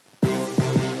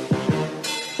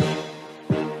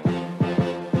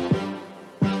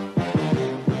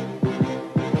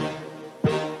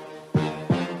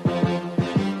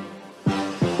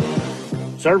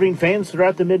Serving fans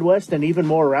throughout the Midwest and even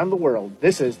more around the world,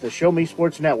 this is the Show Me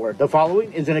Sports Network. The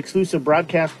following is an exclusive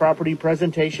broadcast property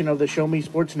presentation of the Show Me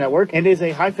Sports Network and is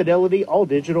a high-fidelity,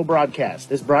 all-digital broadcast.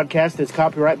 This broadcast is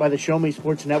copyright by the Show Me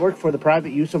Sports Network for the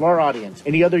private use of our audience.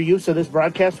 Any other use of this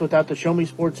broadcast without the Show Me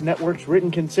Sports Network's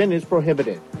written consent is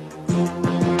prohibited.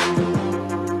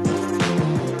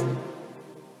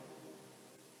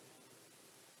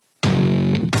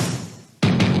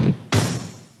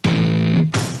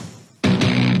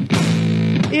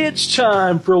 It's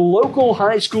time for local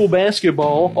high school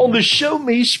basketball on the Show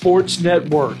Me Sports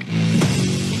Network.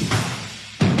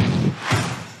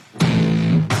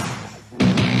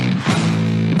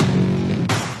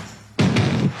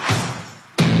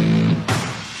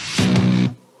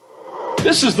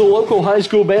 This is the local high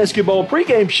school basketball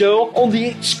pregame show on the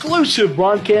exclusive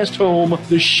broadcast home,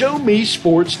 the Show Me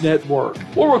Sports Network.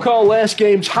 We'll recall last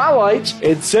game's highlights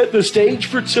and set the stage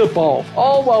for tip-off,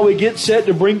 all while we get set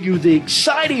to bring you the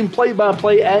exciting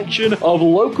play-by-play action of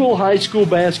local high school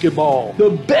basketball.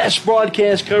 The best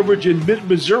broadcast coverage in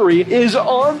mid-Missouri is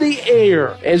on the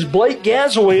air as Blake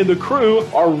Gazaway and the crew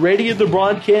are ready at the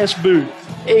broadcast booth.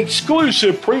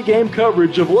 Exclusive pregame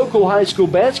coverage of local high school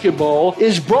basketball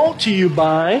is brought to you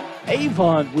by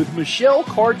Avon with Michelle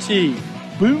Carty,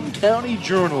 Boone County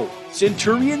Journal,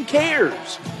 Centurion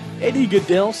Cares, Eddie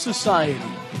Goodell Society,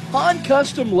 Pond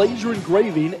Custom Laser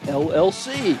Engraving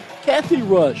LLC, Kathy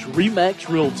Rush Remax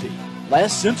Realty,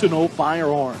 Last Sentinel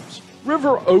Firearms,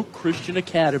 River Oak Christian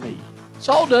Academy,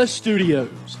 Sawdust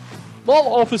Studios,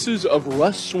 law offices of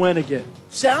Russ Swanigan,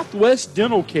 Southwest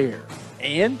Dental Care,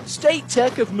 and State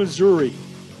Tech of Missouri.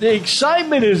 The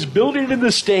excitement is building in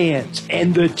the stands,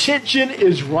 and the tension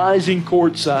is rising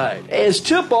courtside as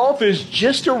tip-off is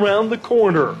just around the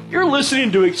corner. You're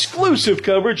listening to exclusive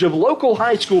coverage of local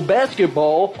high school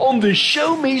basketball on the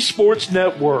Show Me Sports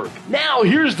Network. Now,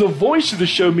 here's the voice of the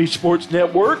Show Me Sports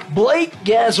Network, Blake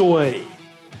Gazaway.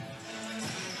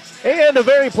 And a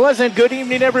very pleasant good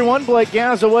evening, everyone. Blake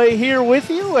Gazaway here with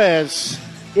you as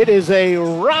it is a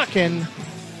rockin'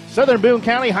 Southern Boone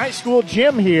County High School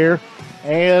gym here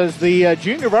as the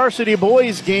junior varsity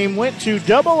boys game went to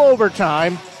double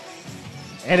overtime,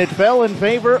 and it fell in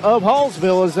favor of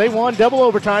Hallsville as they won double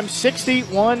overtime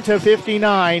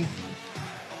 61-59.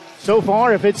 So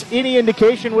far, if it's any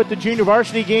indication with the junior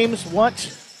varsity games,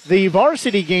 what the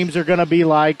varsity games are going to be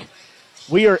like,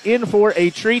 we are in for a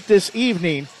treat this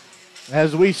evening.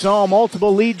 As we saw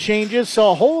multiple lead changes,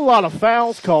 saw a whole lot of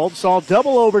fouls called, saw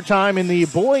double overtime in the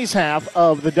boys' half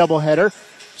of the doubleheader,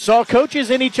 saw coaches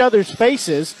in each other's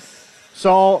faces,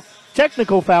 saw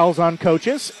technical fouls on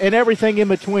coaches, and everything in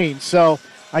between. So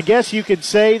I guess you could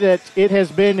say that it has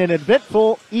been an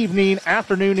eventful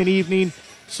afternoon and evening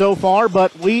so far,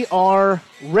 but we are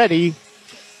ready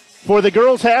for the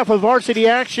girls' half of varsity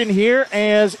action here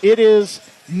as it is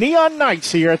Neon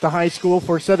Knights here at the high school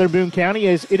for Southern Boone County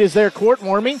as it is their court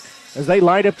warming as they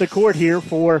light up the court here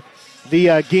for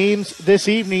the games this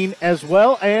evening, as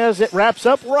well as it wraps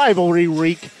up rivalry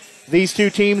week. These two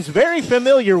teams very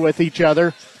familiar with each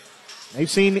other. They've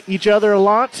seen each other a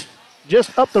lot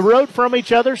just up the road from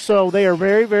each other, so they are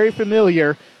very, very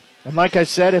familiar. And like I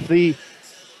said, if the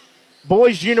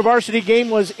boys junior varsity game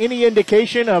was any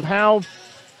indication of how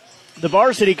the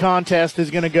varsity contest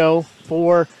is going to go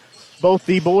for both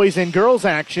the boys and girls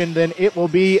action, then it will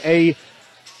be a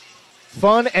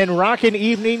fun and rocking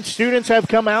evening. Students have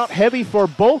come out heavy for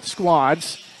both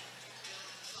squads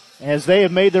as they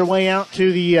have made their way out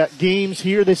to the games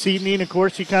here this evening. Of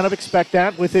course, you kind of expect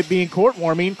that with it being court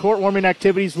warming. Court warming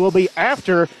activities will be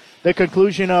after the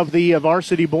conclusion of the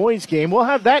varsity boys game. We'll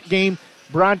have that game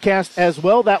broadcast as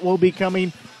well. That will be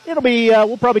coming. It'll be,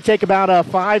 we'll probably take about a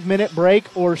 5-minute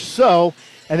break or so,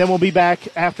 and then we'll be back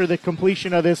after the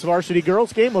completion of this varsity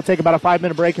girls game. We'll take about a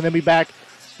 5-minute break and then be back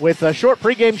with a short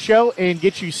pregame show and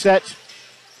get you set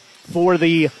for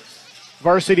the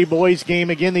varsity boys game.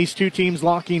 Again, these two teams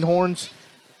locking horns.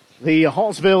 The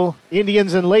Hallsville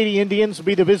Indians and Lady Indians will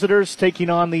be the visitors taking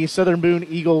on the Southern Boone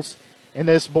Eagles in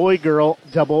this boy-girl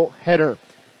doubleheader.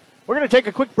 We're going to take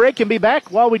a quick break and be back.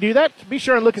 While we do that, be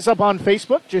sure and look us up on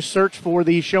Facebook. Just search for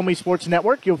the Show Me Sports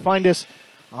Network. You'll find us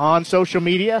on social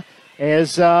media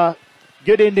as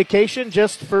good indication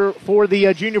just for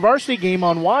the junior varsity game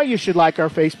on why you should like our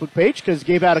Facebook page, because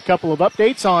gave out a couple of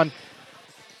updates on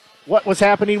what was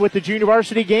happening with the junior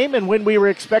varsity game and when we were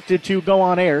expected to go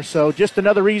on air. So just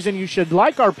another reason you should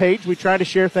like our page. We try to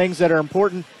share things that are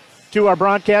important to our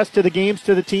broadcast, to the games,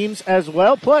 to the teams as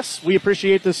well. Plus, we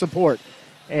appreciate the support.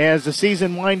 As the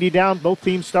season winding down, both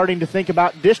teams starting to think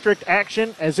about district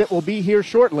action as it will be here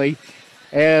shortly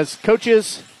as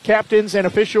coaches, captains, and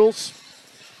officials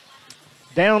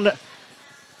down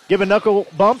giving knuckle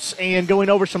bumps and going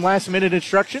over some last-minute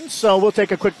instructions. So we'll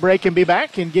take a quick break and be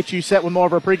back and get you set with more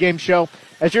of our pregame show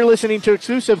as you're listening to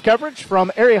exclusive coverage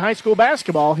from area high school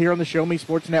basketball here on the Show Me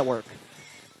Sports Network.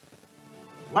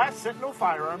 Last Sentinel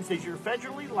Firearms is your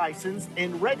federally licensed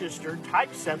and registered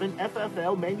Type 7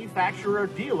 FFL manufacturer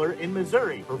dealer in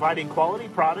Missouri, providing quality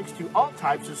products to all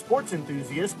types of sports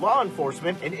enthusiasts, law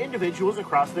enforcement, and individuals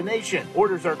across the nation.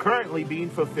 Orders are currently being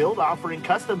fulfilled, offering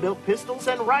custom-built pistols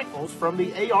and rifles from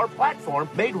the AR platform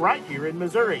made right here in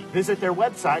Missouri. Visit their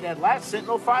website at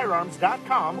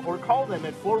lastsentinelfirearms.com or call them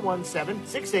at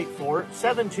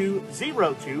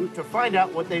 417-684-7202 to find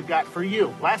out what they've got for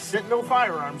you. Last Sentinel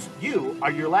Firearms, you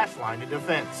are your last line of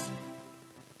defense.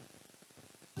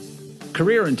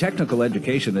 Career and technical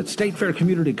education at State Fair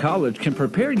Community College can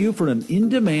prepare you for an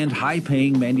in-demand,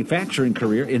 high-paying manufacturing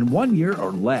career in 1 year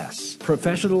or less.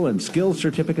 Professional and skills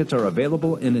certificates are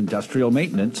available in industrial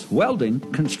maintenance, welding,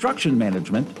 construction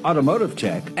management, automotive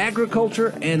tech,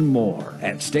 agriculture, and more.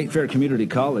 At State Fair Community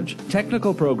College,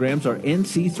 technical programs are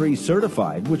NC3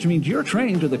 certified, which means you're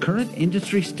trained to the current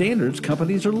industry standards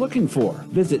companies are looking for.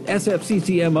 Visit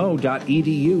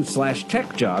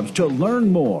sfccmo.edu/techjobs to learn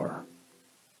more.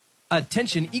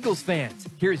 Attention Eagles fans,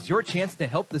 here's your chance to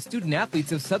help the student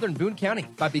athletes of Southern Boone County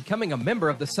by becoming a member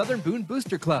of the Southern Boone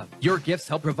Booster Club. Your gifts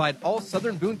help provide all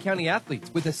Southern Boone County athletes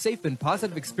with a safe and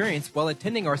positive experience while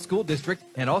attending our school district,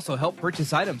 and also help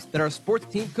purchase items that our sports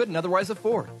team couldn't otherwise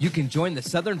afford. You can join the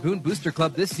Southern Boone Booster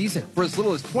Club this season for as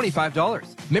little as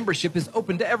 $25. Membership is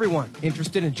open to everyone.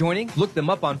 Interested in joining? Look them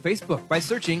up on Facebook by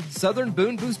searching Southern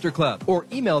Boone Booster Club or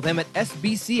email them at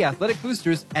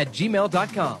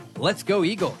sbcathleticboosters@gmail.com. Let's go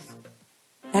Eagles!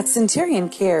 At Centurion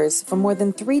Cares, for more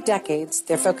than 3 decades,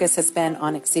 their focus has been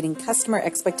on exceeding customer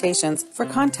expectations for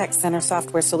contact center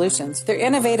software solutions. Their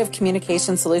innovative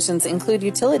communication solutions include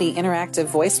utility interactive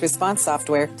voice response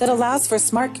software that allows for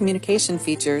smart communication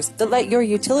features that let your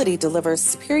utility deliver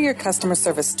superior customer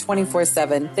service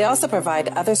 24/7. They also provide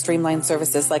other streamlined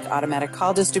services like automatic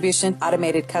call distribution,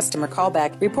 automated customer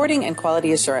callback, reporting, and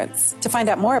quality assurance. To find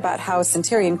out more about how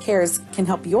Centurion Cares can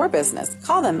help your business,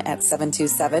 call them at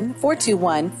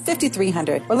 727-421-5300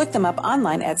 or look them up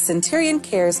online at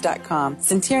centurioncares.com.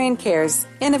 Centurion Cares,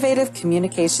 innovative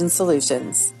communication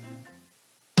solutions.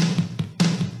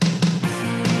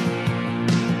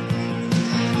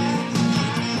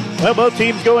 Well, both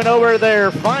teams going over their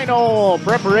final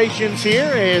preparations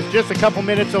here. Is just a couple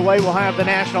minutes away. We'll have the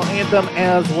national anthem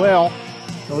as well.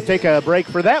 So we'll take a break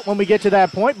for that when we get to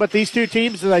that point. But these two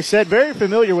teams, as I said, very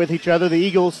familiar with each other. The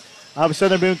Eagles of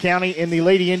Southern Boone County and the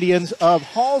Lady Indians of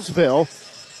Hallsville.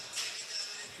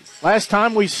 Last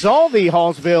time we saw the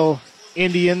Hallsville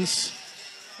Indians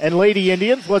and Lady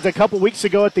Indians was a couple weeks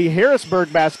ago at the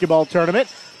Harrisburg basketball tournament.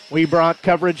 We brought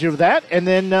coverage of that. And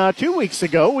then 2 weeks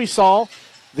ago we saw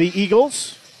the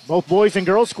Eagles, both boys and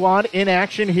girls squad, in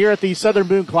action here at the Southern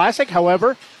Boone Classic.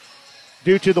 However,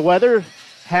 due to the weather,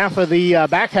 half of the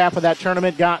back half of that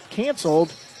tournament got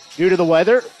canceled due to the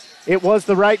weather. It was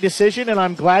the right decision, and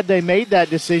I'm glad they made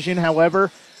that decision. However,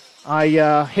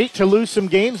 I hate to lose some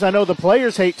games. I know the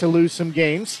players hate to lose some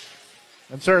games.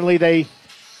 And certainly they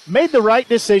made the right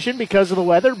decision because of the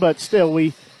weather, but still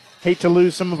we hate to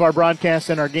lose some of our broadcasts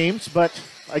and our games. But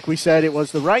like we said, it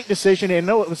was the right decision. And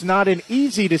no, it was not an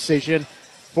easy decision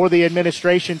for the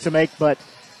administration to make, but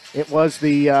it was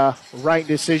the right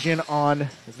decision on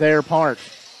their part.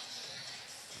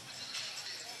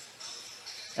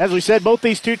 As we said, both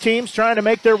these two teams trying to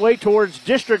make their way towards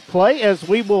district play, as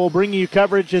we will bring you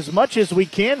coverage as much as we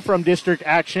can from district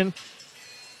action.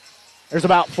 There's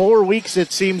about 4 weeks,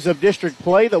 it seems, of district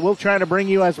play that we'll try to bring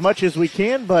you as much as we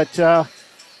can, but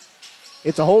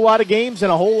it's a whole lot of games in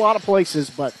a whole lot of places,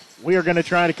 but we are going to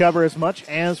try to cover as much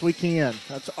as we can.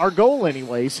 That's our goal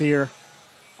anyways here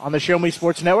on the Show Me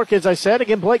Sports Network. As I said,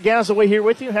 again, Blake Gazaway here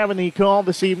with you, having the call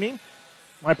this evening.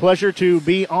 My pleasure to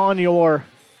be on your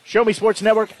Show Me Sports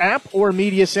Network app or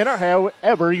media center,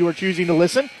 however you are choosing to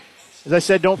listen. As I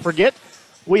said, don't forget,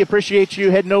 we appreciate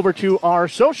you heading over to our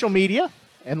social media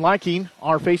and liking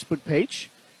our Facebook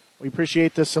page. We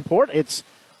appreciate the support. It's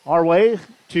our way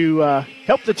to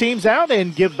help the teams out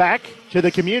and give back to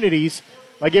the communities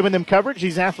by giving them coverage.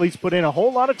 These athletes put in a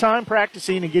whole lot of time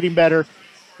practicing and getting better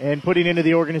and putting into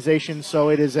the organization, so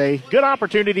it is a good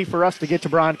opportunity for us to get to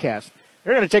broadcast.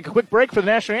 We're going to take a quick break for the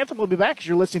national anthem. We'll be back as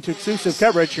you're listening to exclusive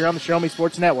coverage here on the Show Me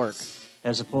Sports Network.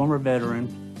 As a former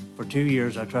veteran, for 2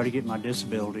 years I tried to get my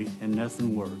disability and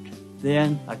nothing worked.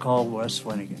 Then I called Wes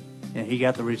Flanagan, and he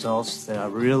got the results that I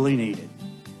really needed.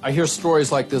 I hear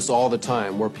stories like this all the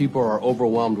time where people are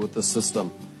overwhelmed with the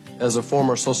system. As a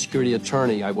former Social Security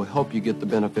attorney, I will help you get the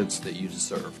benefits that you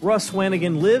deserve. Russ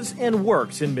Swanigan lives and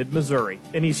works in mid-Missouri,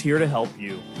 and he's here to help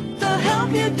you. The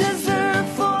help you deserve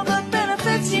for the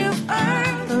benefits you've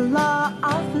earned. The law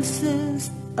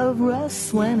offices of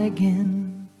Russ Swanigan.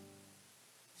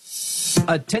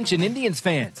 Attention Indians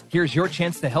fans, here's your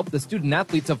chance to help the student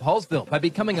athletes of Hallsville by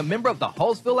becoming a member of the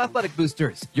Hallsville Athletic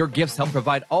Boosters. Your gifts help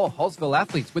provide all Hallsville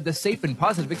athletes with a safe and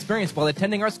positive experience while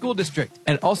attending our school district,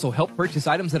 and also help purchase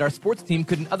items that our sports team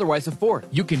couldn't otherwise afford.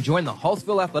 You can join the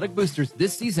Hallsville Athletic Boosters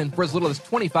this season for as little as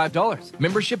 $25.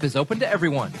 Membership is open to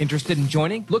everyone. Interested in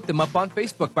joining? Look them up on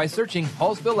Facebook by searching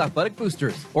Hallsville Athletic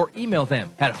Boosters or email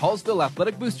them at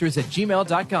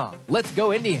hallsvilleathleticboosters@gmail.com. Let's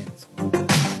go Indians!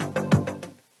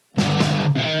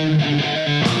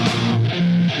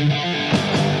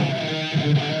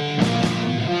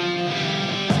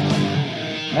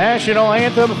 National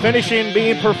anthem finishing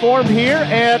being performed here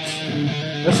at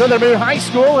the Southern Boone High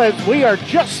School as we are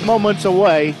just moments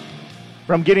away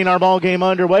from getting our ball game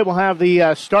underway. We'll have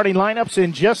the starting lineups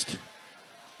in just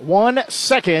 1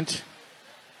 second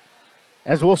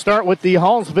as we'll start with the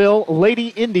Hallsville Lady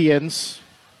Indians.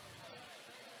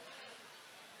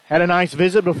 Had a nice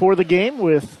visit before the game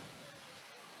with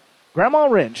Grandma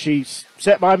Wren. She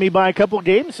sat by me by a couple of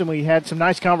games, and we had some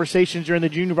nice conversations during the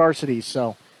junior varsity.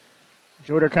 So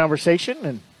enjoyed our conversation,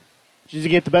 and she's to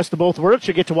get the best of both worlds.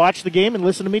 She'll get to watch the game and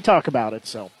listen to me talk about it.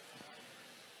 So,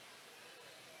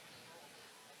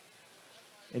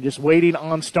 and just waiting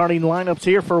on starting lineups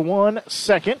here for 1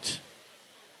 second.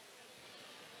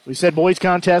 We said boys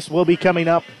contest will be coming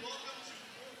up.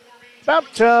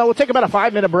 We'll take about a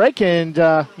 5-minute break, and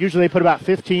usually they put about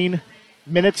 15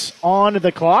 minutes on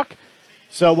the clock.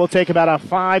 So we'll take about a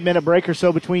 5-minute break or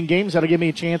so between games. That'll give me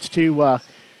a chance to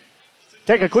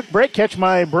take a quick break, catch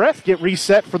my breath, get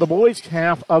reset for the boys'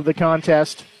 half of the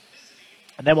contest.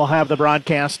 And then we'll have the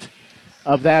broadcast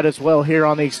of that as well here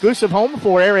on the exclusive home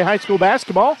for area high school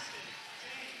basketball.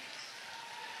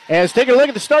 As taking a look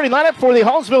at the starting lineup for the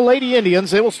Hallsville Lady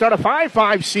Indians, they will start a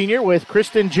 5'5 senior with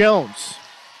Kristen Jones.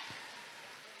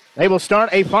 They will start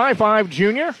a 5'5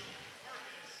 junior,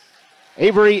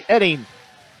 Avery Edding.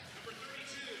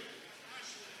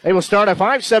 They will start a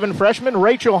 5'7 freshman,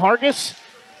 Rachel Hargis.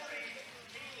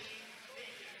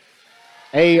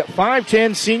 A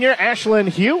 5'10 senior, Ashlyn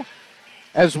Hugh,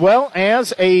 as well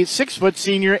as a 6'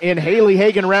 senior in Haley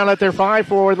Hagan round out their 5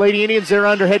 for Lady Indians. They're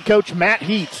under head coach Matt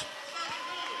Heat.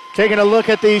 Taking a look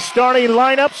at the starting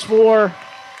lineups for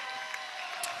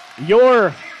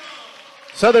your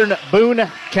Southern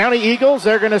Boone County Eagles.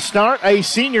 They're going to start a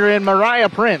senior in Mariah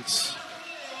Prince.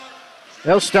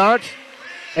 They'll start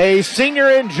a senior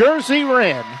in Jersey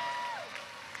Wren.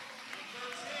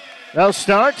 They'll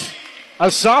start a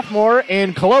sophomore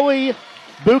in Chloe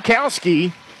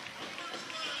Bukowski.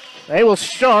 They will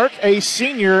start a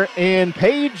senior in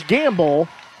Paige Gamble.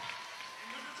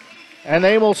 And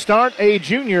they will start a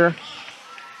junior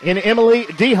in Emily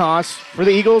DeHaas for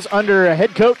the Eagles under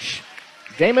head coach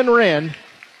Damon Wren.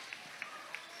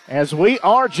 As we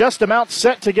are just about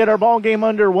set to get our ball game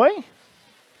underway.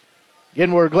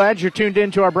 Again, we're glad you're tuned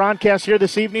in to our broadcast here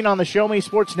this evening on the Show Me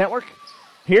Sports Network.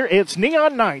 Here it's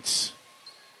Neon Knights.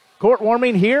 Court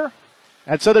warming here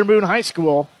at Southern Boone High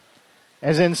School.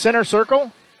 As in center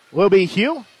circle will be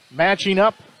Hugh matching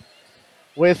up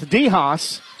with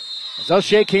DeHaas. As they'll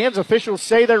shake hands, officials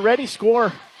say they're ready.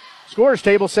 Scorer's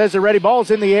table says they're ready. Ball's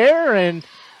in the air and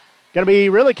going to be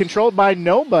really controlled by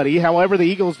nobody. However, the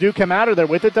Eagles do come out of there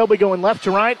with it. They'll be going left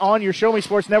to right on your Show Me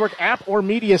Sports Network app or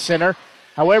media center.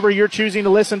 However, you're choosing to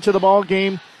listen to the ball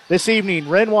game this evening.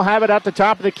 Wren will have it at the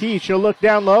top of the key. She'll look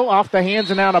down low, off the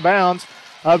hands and out of bounds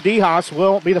of DeHaas.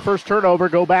 Will be the first turnover.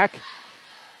 Go back.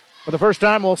 For the first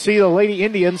time, we'll see the Lady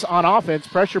Indians on offense.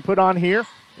 Pressure put on here.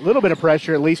 A little bit of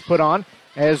pressure at least put on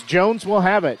as Jones will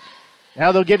have it.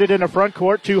 Now they'll get it in the front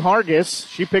court to Hargis.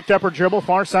 She picked up her dribble.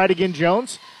 Far side again,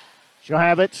 Jones. She'll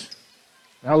have it.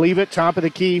 Now leave it top of the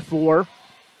key for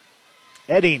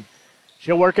Edding.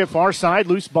 She'll work it far side.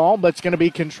 Loose ball, but it's going to be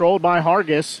controlled by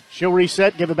Hargis. She'll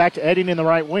reset, give it back to Edding in the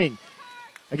right wing.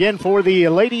 Again, for the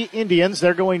Lady Indians,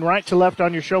 they're going right to left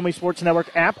on your Show Me Sports Network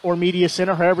app or media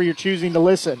center, however you're choosing to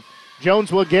listen.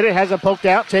 Jones will get it, has it poked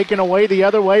out, taken away the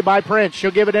other way by Prince. She'll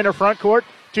give it in her front court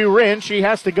to Wren. She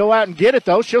has to go out and get it,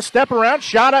 though. She'll step around,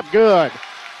 shot up good.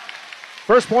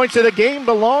 First points of the game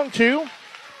belong to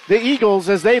the Eagles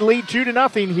as they lead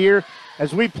 2-0 here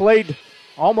as we played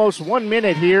almost 1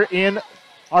 minute here in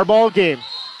our ball game.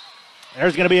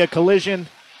 There's going to be a collision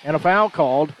and a foul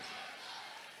called.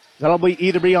 That'll be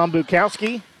either be on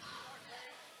Bukowski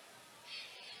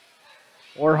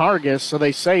or Hargis, so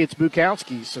they say it's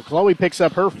Bukowski. So Chloe picks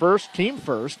up her first, team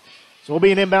first. So we'll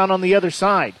be an inbound on the other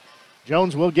side.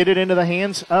 Jones will get it into the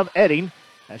hands of Edding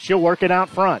as she'll work it out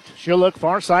front. She'll look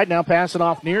far side, now pass it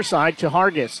off near side to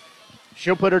Hargis.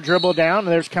 She'll put her dribble down, and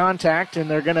there's contact, and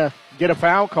they're going to get a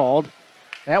foul called.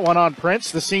 That one on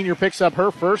Prince. The senior picks up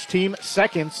her first, team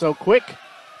second. So quick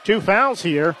 2 fouls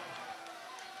here,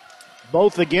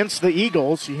 both against the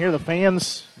Eagles. You hear the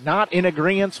fans not in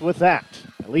agreement with that.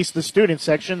 At least the student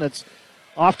section that's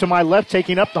off to my left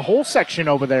taking up the whole section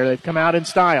over there. They've come out in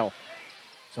style.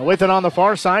 So with it on the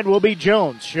far side will be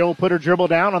Jones. She'll put her dribble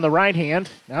down on the right hand.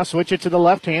 Now switch it to the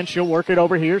left hand. She'll work it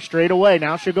over here straight away.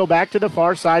 Now she'll go back to the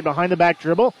far side behind the back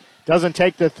dribble. Doesn't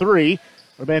take the 3.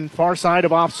 We've been far side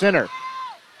of off center.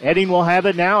 Edding will have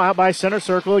it now out by center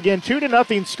circle. Again,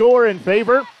 2-0 score in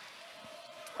favor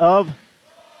of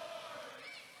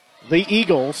the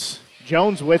Eagles.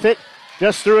 Jones with it.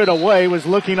 Just threw it away. Was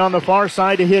looking on the far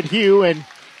side to hit Hugh, and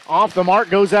off the mark,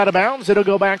 goes out of bounds. It'll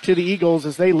go back to the Eagles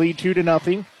as they lead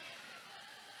 2-0.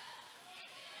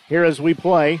 Here as we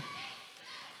play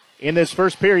in this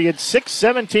first period,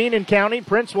 6:17 and counting.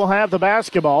 Prince will have the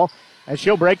basketball as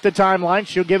she'll break the timeline.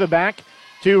 She'll give it back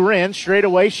to Wren. Straight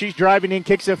away, she's driving in,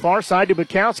 kicks it far side to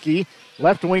Bukowski.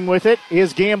 Left wing with it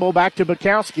is Gamble, back to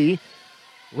Bukowski.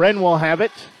 Wren will have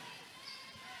it.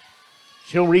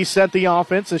 She'll reset the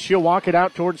offense as she'll walk it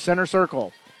out towards center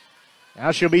circle.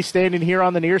 Now she'll be standing here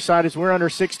on the near side as we're under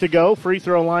 6 to go. Free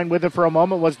throw line with it for a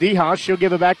moment was DeHaas. She'll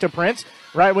give it back to Prince.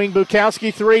 Right wing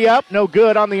Bukowski, 3 up. No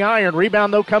good on the iron.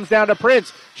 Rebound, though, comes down to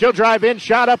Prince. She'll drive in,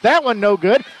 shot up. That one no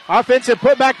good. Offensive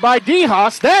putback by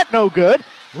DeHaas. That no good.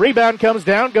 Rebound comes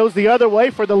down, goes the other way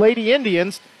for the Lady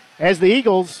Indians as the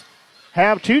Eagles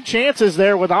have 2 chances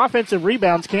there with offensive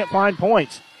rebounds. Can't find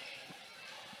points.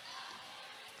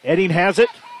 Edding has it.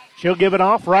 She'll give it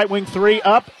off. Right wing 3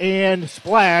 up and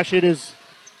splash. It is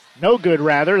no good,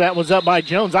 rather. That was up by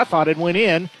Jones. I thought it went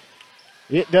in.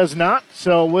 It does not,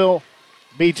 so we'll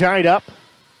be tied up.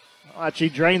 She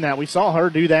drained that. We saw her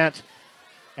do that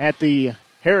at the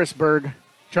Harrisburg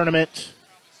tournament.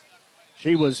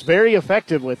 She was very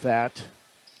effective with that.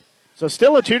 So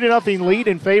still a 2-0 lead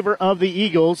in favor of the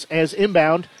Eagles as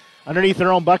inbound. Underneath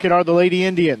their own bucket are the Lady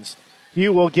Indians.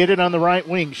 Hugh will get it on the right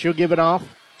wing. She'll give it off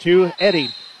to Edding.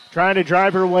 Trying to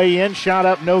drive her way in. Shot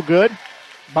up no good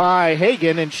by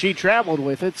Hagan, and she traveled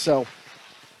with it. So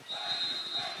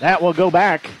that will go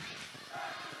back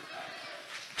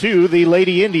to the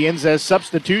Lady Indians as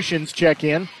substitutions check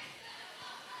in.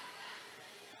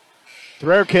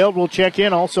 Threrkild will check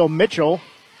in. Also Mitchell.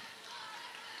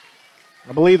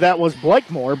 I believe that was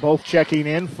Blakemore, both checking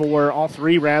in for all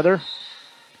 3, rather.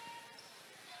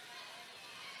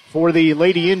 For the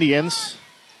Lady Indians.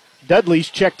 Dudley's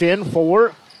checked in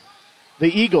for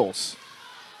the Eagles.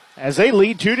 As they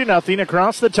lead 2-0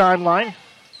 across the timeline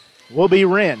will be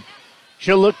Wren.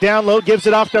 She'll look down low, gives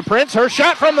it off to Prince. Her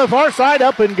shot from the far side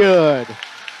up and good.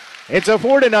 It's a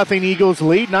 4-0 Eagles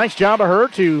lead. Nice job of her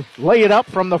to lay it up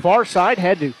from the far side.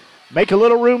 Had to make a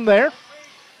little room there.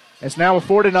 It's now a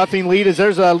 4-0 lead as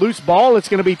there's a loose ball. It's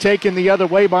going to be taken the other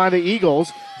way by the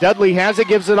Eagles. Dudley has it,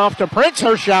 gives it off to Prince.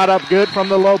 Her shot up good from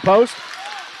the low post.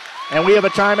 And we have a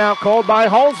timeout called by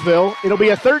Hallsville. It'll be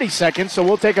a 30 seconds, so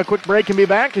we'll take a quick break and be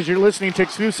back as you're listening to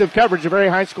exclusive coverage of very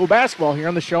high school basketball here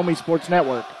on the Show Me Sports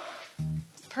Network.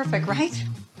 Perfect, right?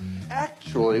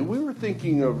 Actually, we were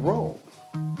thinking of Rome.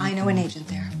 I know an agent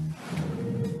there.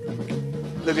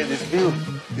 Look at this view.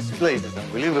 This place is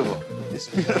unbelievable. It's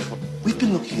beautiful. We've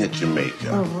been looking at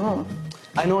Jamaica.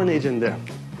 I know an agent there.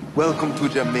 Welcome to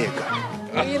Jamaica.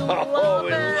 We love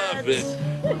it.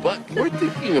 But we're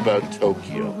thinking about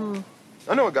Tokyo.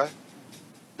 I know a guy.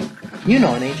 You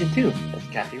know an agent too. That's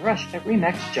Kathy Rush at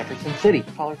RE/MAX Jefferson City.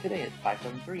 Call her today at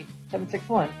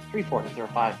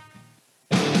 573-761-3405.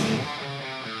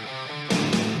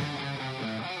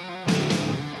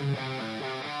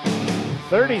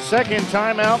 30-second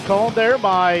timeout called there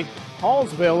by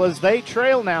Hallsville as they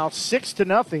trail now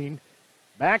 6-0.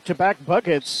 Back-to-back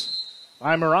buckets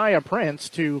by Mariah Prince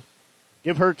to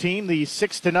give her team the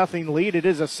 6-0 lead. It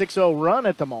is a 6-0 run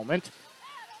at the moment.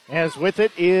 As with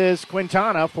it is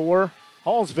Quintana for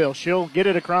Hallsville. She'll get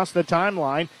it across the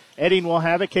timeline. Edding will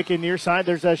have it, kicking near side.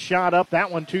 There's a shot up.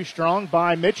 That one too strong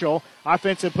by Mitchell.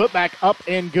 Offensive putback up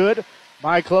and good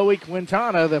by Chloe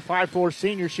Quintana, the 5'4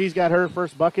 senior. She's got her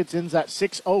first buckets. Ends that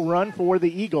 6-0 run for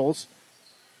the Eagles.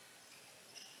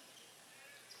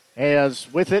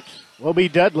 As with it will be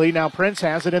Dudley. Now Prince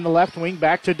has it in the left wing.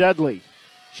 Back to Dudley.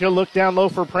 She'll look down low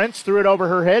for Prince. Threw it over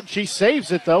her head. She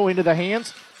saves it, though, into the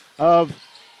hands of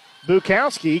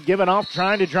Bukowski. Giving off,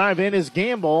 trying to drive in is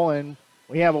Gamble. And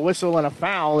we have a whistle and a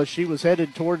foul as she was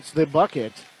headed towards the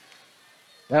bucket.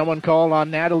 That one called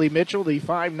on Natalie Mitchell, the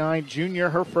 5'9 junior,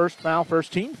 her first foul,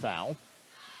 first team foul.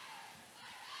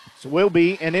 So will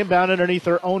be an inbound underneath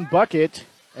her own bucket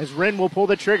as Wren will pull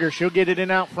the trigger. She'll get it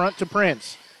in out front to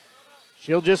Prince.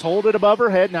 She'll just hold it above her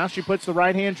head. Now she puts the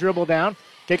right-hand dribble down,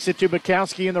 kicks it to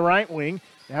Bukowski in the right wing.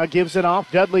 Now gives it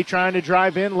off. Dudley trying to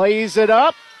drive in, lays it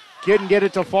up. Couldn't get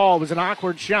it to fall. It was an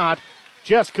awkward shot.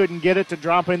 Just couldn't get it to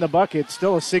drop in the bucket.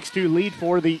 Still a 6-2 lead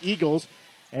for the Eagles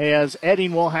as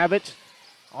Edding will have it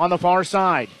on the far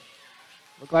side.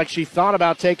 Looked like she thought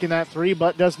about taking that three,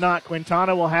 but does not.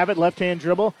 Quintana will have it. Left-hand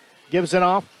dribble. Gives it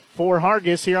off for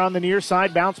Hargis here on the near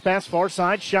side. Bounce pass far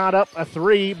side. Shot up a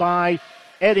three by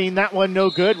Edding. That one no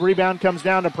good. Rebound comes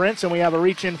down to Prince, and we have a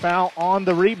reach-in foul on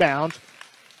the rebound.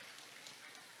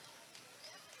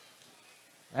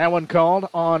 That one called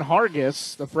on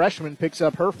Hargis. The freshman picks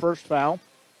up her first foul.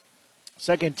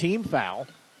 Second team foul.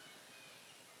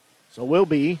 So will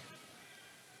be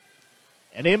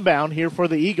an inbound here for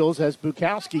the Eagles as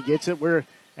Bukowski gets it. We're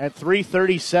at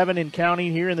 3:37 and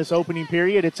counting here in this opening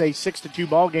period. It's a 6-2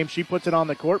 ball game. She puts it on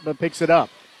the court but picks it up.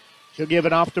 She'll give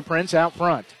it off to Prince out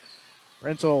front.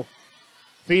 Prince will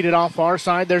feed it off far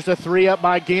side. There's a three up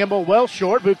by Gamble. Well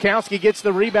short. Bukowski gets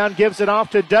the rebound, gives it off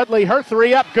to Dudley. Her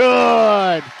three up.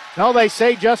 Good. No, they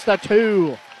say just a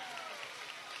two.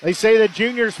 They say the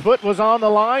junior's foot was on the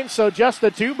line, so just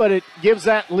a two, but it gives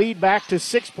that lead back to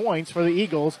 6 points for the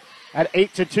Eagles at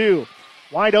 8-2.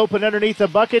 Wide open underneath the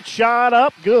bucket. Shot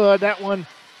up. Good. That one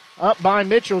up by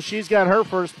Mitchell. She's got her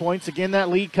first points. Again, that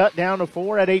lead cut down to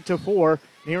 4 at 8-4.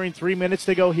 Nearing 3 minutes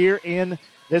to go here in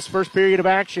this first period of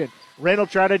action. Wren will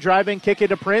try to drive in, kick it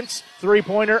to Prince.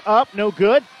 Three-pointer up. No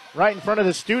good. Right in front of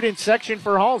the student section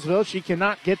for Hallsville. She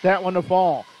cannot get that one to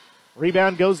fall.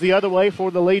 Rebound goes the other way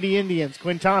for the Lady Indians.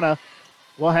 Quintana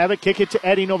will have it. Kick it to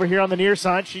Edding over here on the near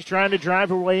side. She's trying to drive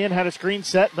her way in. Had a screen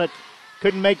set, but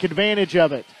couldn't make advantage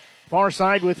of it. Far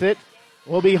side with it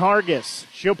will be Hargis.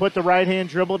 She'll put the right-hand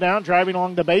dribble down, driving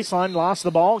along the baseline. Lost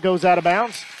the ball. Goes out of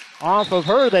bounds. Off of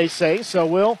her, they say. So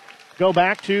we'll go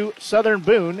back to Southern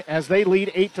Boone as they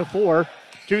lead 8-4.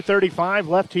 2:35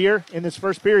 left here in this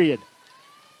first period.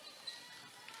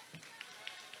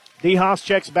 DeHaas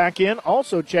checks back in.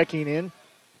 Also checking in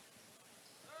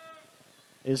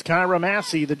is Kyra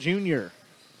Massey, the junior.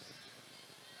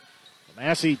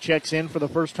 Massey checks in for the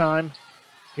first time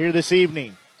here this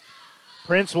evening.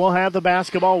 Prince will have the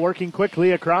basketball, working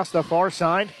quickly across the far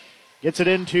side. Gets it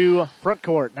into front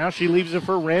court. Now she leaves it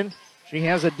for Wren. She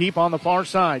has it deep on the far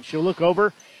side. She'll look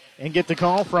over and get the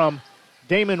call from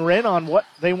Damon Wren on what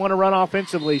they want to run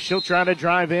offensively. She'll try to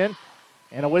drive in.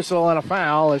 And a whistle and a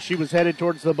foul as she was headed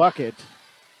towards the bucket.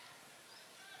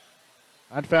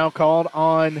 That foul called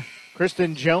on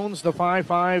Kristen Jones, the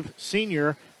 5'5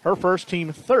 senior, her first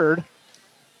team third.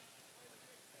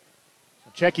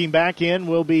 Checking back in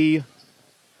will be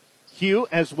Hugh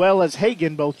as well as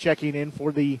Hagan, both checking in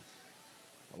for the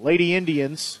Lady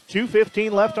Indians.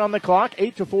 2:15 left on the clock,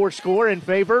 8-4 score in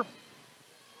favor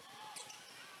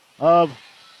of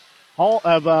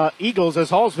Eagles as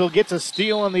Hallsville gets a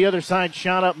steal on the other side.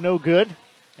 Shot up no good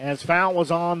as foul was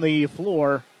on the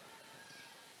floor.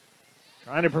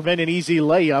 Trying to prevent an easy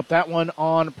layup. That one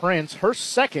on Prince. Her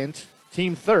second,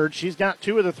 team third. She's got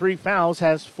 2 of the 3 fouls,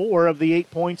 has 4 of the 8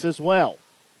 points as well.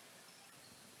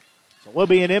 So will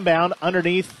be an inbound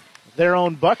underneath their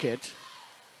own bucket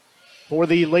for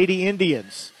the Lady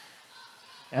Indians.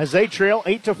 As they trail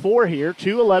 8-4 here,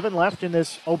 2:11 left in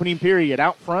this opening period.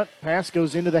 Out front, pass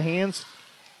goes into the hands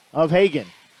of Hagan.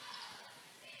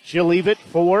 She'll leave it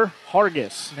for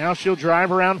Hargis. Now she'll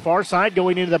drive around far side,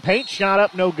 going into the paint. Shot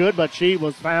up, no good, but she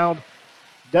was fouled.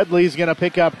 Dudley's going to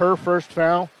pick up her first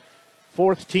foul,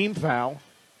 4th team foul.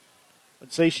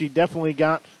 I'd say she definitely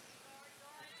got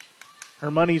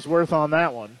her money's worth on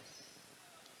that one.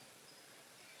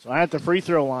 So at the free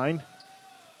throw line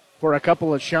for a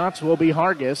couple of shots will be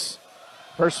Hargis.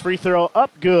 First free throw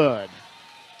up, good.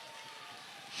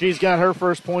 She's got her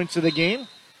first points of the game.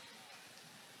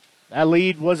 That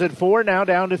lead was at 4, now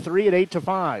down to 3 at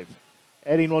 8-5.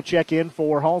 Edding will check in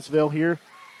for Hallsville here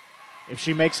if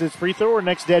she makes this free throw or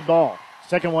next dead ball.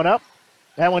 Second one up.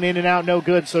 That one in and out, no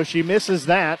good, so she misses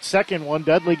that. Second one,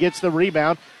 Dudley gets the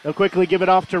rebound. They'll quickly give it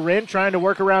off to Wren, trying to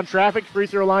work around traffic. Free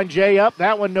throw line, Jay up.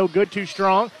 That one no good, too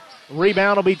strong.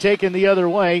 Rebound will be taken the other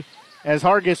way as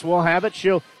Hargis will have it.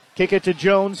 She'll kick it to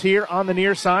Jones here on the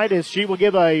near side as she will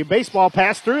give a baseball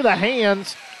pass through the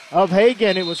hands of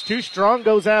Hagan. It was too strong,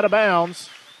 goes out of bounds.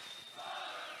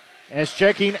 As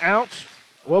checking out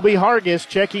will be Hargis,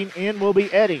 checking in will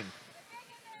be Edding.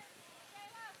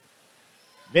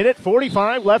 Minute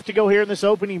 45 left to go here in this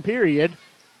opening period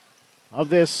of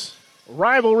this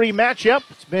rivalry matchup.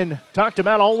 It's been talked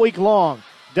about all week long.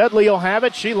 Dudley will have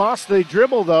it. She lost the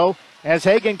dribble, though, as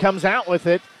Hagan comes out with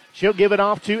it. She'll give it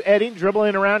off to Edding,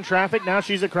 dribbling around traffic. Now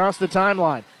she's across the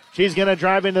timeline. She's going to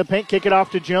drive into the paint, kick it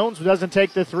off to Jones, who doesn't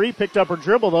take the three. Picked up her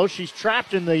dribble, though. She's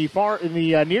trapped in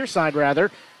the near side, rather.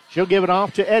 She'll give it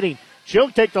off to Edding.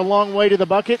 She'll take the long way to the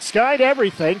bucket. Skied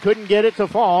everything. Couldn't get it to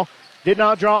fall. Did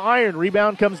not draw iron.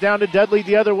 Rebound comes down to Dudley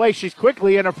the other way. She's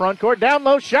quickly in her front court. Down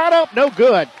low, shot up, no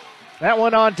good. That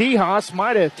one on DeHaas.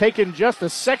 Might have taken just a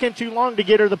second too long to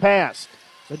get her the pass.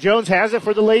 So Jones has it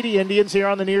for the Lady Indians here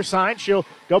on the near side. She'll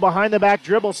go behind the back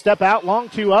dribble, step out, long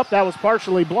two up. That was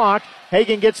partially blocked.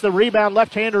 Hagan gets the rebound.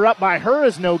 Left-hander up by her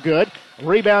is no good.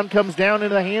 Rebound comes down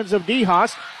into the hands of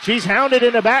DeHaas. She's hounded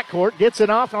in the backcourt. Gets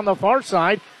it off on the far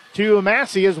side to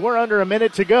Massey as we're under a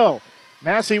minute to go.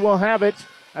 Massey will have it.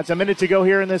 That's a minute to go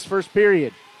here in this first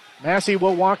period. Massey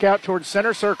will walk out towards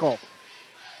center circle.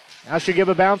 Now she'll give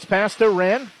a bounce pass to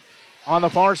Wren on the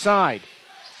far side.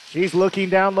 She's looking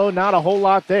down low, not a whole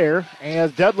lot there,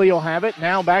 as Dudley will have it.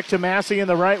 Now back to Massey in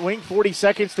the right wing. 40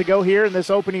 seconds to go here in this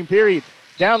opening period.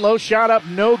 Down low, shot up,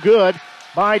 no good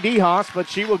by DeHaas, but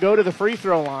she will go to the free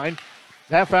throw line.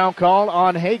 That foul called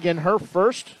on Hagan, her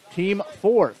first, team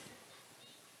fourth.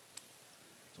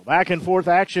 So back and forth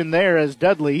action there as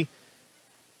Dudley,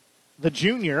 the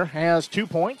junior, has 2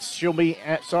 points. She'll be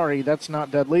at, sorry, that's not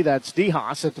Dudley, that's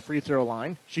DeHaas at the free throw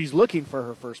line. She's looking for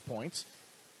her first points.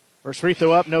 First free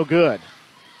throw up, no good.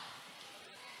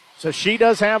 So she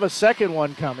does have a second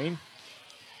one coming.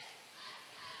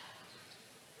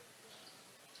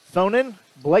 Thonen,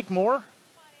 Blakemore,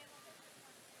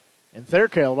 and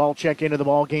Therkeld all check into the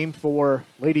ball game for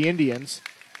Lady Indians.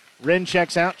 Wren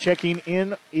checks out. Checking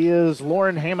in is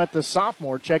Lauren Hammett, the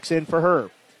sophomore, checks in for her.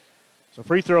 So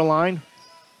free throw line,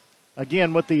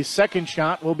 again with the second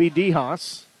shot, will be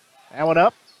DeHaas. That one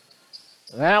up.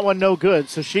 That one no good,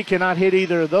 so she cannot hit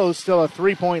either of those. Still a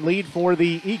 3-point lead for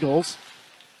the Eagles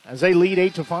as they lead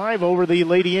 8-5 over the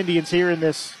Lady Indians here in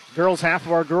this girls half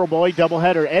of our girl-boy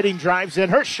doubleheader. Edding drives in.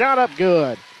 Her shot up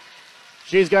good.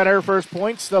 She's got her first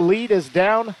points. The lead is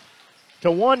down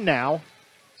to 1 now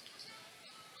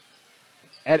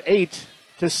at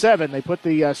 8-7. They put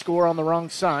the score on the wrong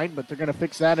side, but they're going to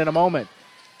fix that in a moment.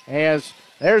 As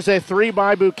there's a three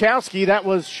by Bukowski. That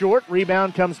was short.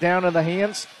 Rebound comes down in the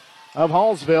hands of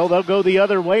Hallsville. They'll go the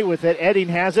other way with it. Edding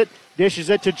has it. Dishes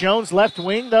it to Jones. Left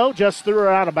wing, though. Just threw her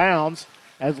out of bounds.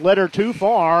 Has led her too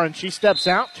far, and she steps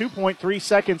out. 2.3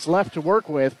 seconds left to work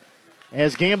with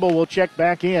as Gamble will check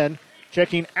back in.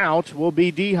 Checking out will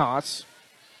be DeHaas.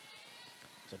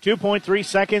 So 2.3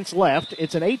 seconds left.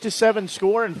 It's an 8-7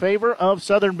 score in favor of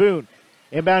Southern Boone.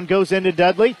 Inbound goes into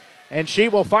Dudley, and she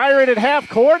will fire it at half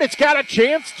court. It's got a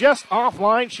chance just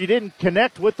offline. She didn't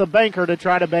connect with the banker to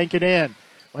try to bank it in.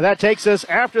 Well, that takes us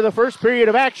after the first period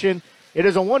of action. It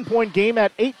is a 1-point game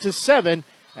at 8-7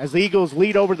 as the Eagles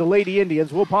lead over the Lady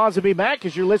Indians. We'll pause and be back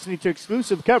as you're listening to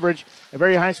exclusive coverage of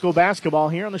Berry High School basketball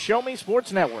here on the Show Me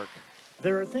Sports Network.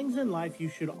 There are things in life you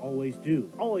should always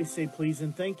do. Always say please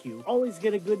and thank you. Always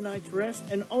get a good night's rest,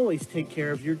 and always take care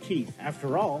of your teeth.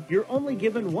 After all, you're only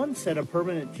given one set of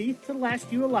permanent teeth to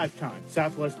last you a lifetime.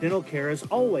 Southwest Dental Care is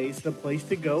always the place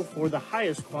to go for the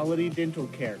highest quality dental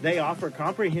care. They offer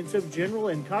comprehensive general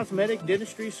and cosmetic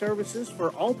dentistry services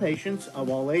for all patients of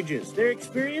all ages. Their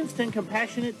experienced and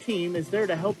compassionate team is there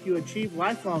to help you achieve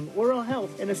lifelong oral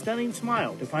health and a stunning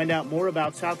smile. To find out more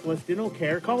about Southwest Dental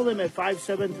Care, call them at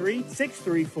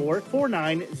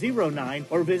 573-634-4909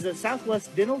 or visit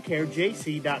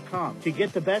southwestdentalcarejc.com. To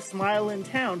get the best smile in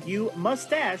town, you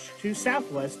mustache to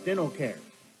Southwest Dental Care.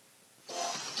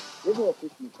 Riverwalk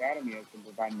Christian Academy has been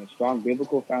providing a strong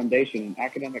biblical foundation and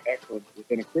academic excellence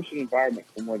within a Christian environment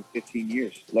for more than 15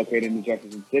 years. Located in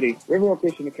Jefferson City, Riverwalk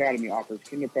Christian Academy offers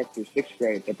kinder prep through 6th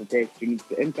grade that prepares students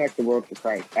to impact the world for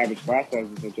Christ. Average class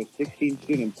sizes are just 16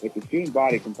 students, with the student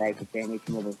body comprised of families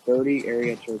from over 30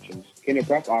 area churches. Kinder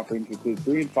prep offerings include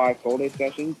 3 and 5 full-day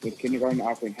sessions, with kindergarten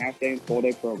offering half-day and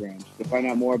full-day programs. To find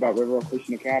out more about Riverwalk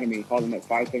Christian Academy, call them at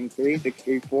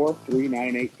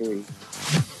 573-634-3983.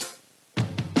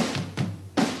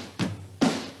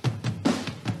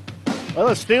 Well,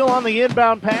 a steal on the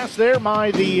inbound pass there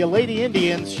by the Lady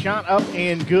Indians. Shot up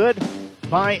and good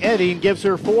by Edding. Gives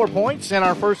her 4 points and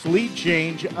our first lead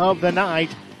change of the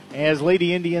night as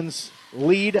Lady Indians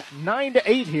lead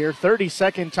 9-8 here.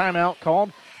 30-second timeout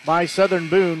called by Southern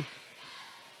Boone.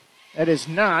 That is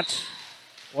not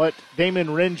what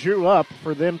Damon Wren drew up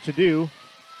for them to do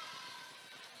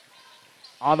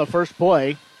on the first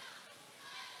play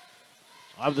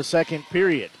of the second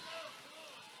period.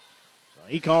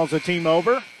 He calls the team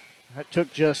over. That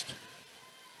took just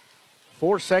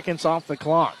 4 seconds off the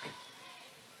clock.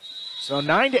 So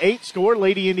 9-8 score.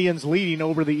 Lady Indians leading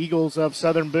over the Eagles of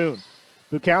Southern Boone.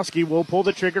 Bukowski will pull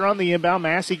the trigger on the inbound.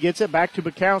 Massey gets it back to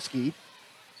Bukowski.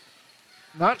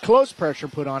 Not close pressure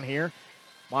put on here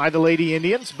by the Lady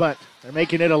Indians, but they're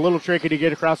making it a little tricky to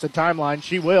get across the timeline.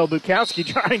 She will. Bukowski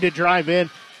trying to drive in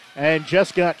and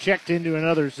just got checked into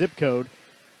another zip code.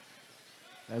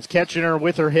 As catching her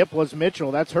with her hip was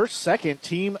Mitchell. That's her second,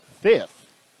 team fifth.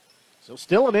 So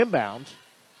still an inbound.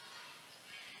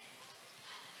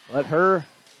 But her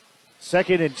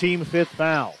second and team fifth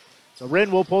foul. So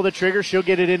Wren will pull the trigger. She'll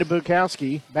get it into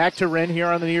Bukowski. Back to Wren here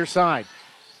on the near side.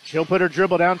 She'll put her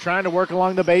dribble down, trying to work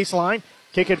along the baseline.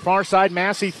 Kick it far side.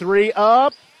 Massey three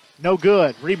up. No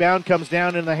good. Rebound comes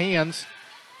down in the hands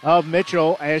of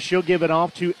Mitchell as she'll give it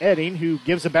off to Edding, who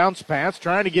gives a bounce pass.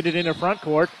 Trying to get it into front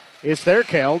court is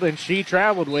Therkeld, and she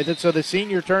traveled with it. So the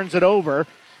senior turns it over.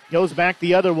 Goes back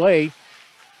the other way.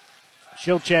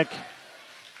 She'll check.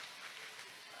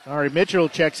 Mitchell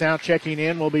checks out. Checking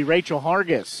in will be Rachel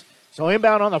Hargis. So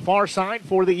inbound on the far side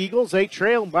for the Eagles. They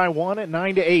trail by 1 at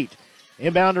 9-8.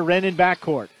 Inbound to Wren in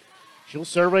backcourt. She'll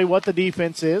survey what the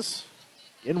defense is.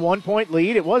 In 1 point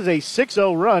lead. It was a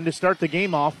 6-0 run to start the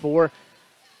game off for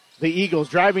the Eagles.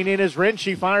 Driving in is Wren.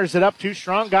 She fires it up too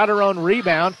strong. Got her own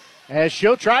rebound as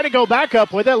she'll try to go back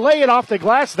up with it. Lay it off the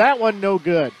glass. That one no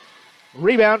good.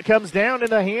 Rebound comes down in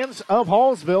the hands of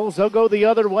Hallsville. They'll go the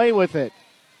other way with it.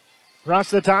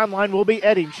 Across the timeline will be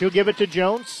Edding. She'll give it to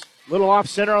Jones. Little off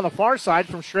center on the far side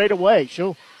from straight away.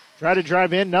 She'll try to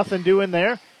drive in. Nothing doing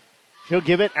there. She'll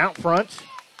give it out front.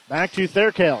 Back to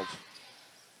Therkeld.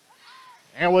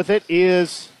 And with it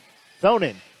is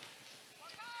Thonin.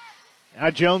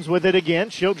 Now Jones with it again.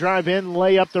 She'll drive in,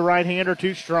 lay up the right hander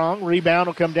too strong. Rebound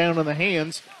will come down in the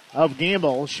hands of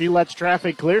Gamble. She lets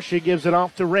traffic clear. She gives it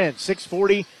off to Wren.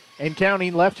 6:40 and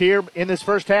counting left here in this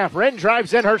first half. Wren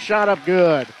drives in, her shot up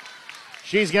good.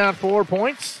 She's got 4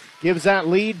 points. Gives that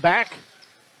lead back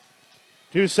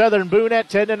to Southern Boone at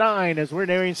 10-9 as we're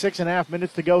nearing 6.5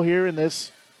 minutes to go here in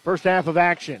this first half of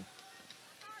action.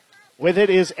 With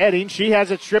it is Edding. She has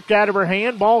it stripped out of her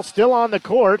hand. Ball still on the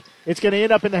court. It's going to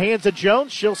end up in the hands of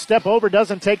Jones. She'll step over,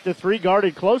 doesn't take the three,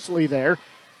 guarded closely there.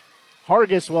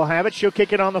 Hargis will have it. She'll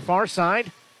kick it on the far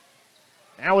side.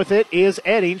 Now with it is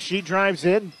Edding. She drives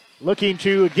in, looking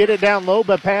to get it down low,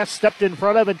 but pass stepped in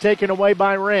front of and taken away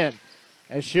by Wren.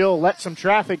 As she'll let some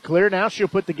traffic clear. Now she'll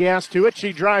put the gas to it.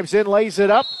 She drives in, lays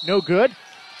it up. No good.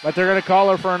 But they're going to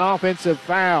call her for an offensive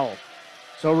foul.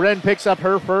 So Wren picks up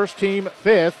her first, team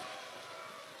fifth.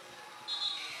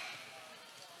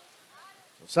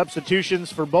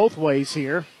 Substitutions for both ways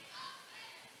here.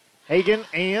 Hagan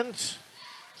and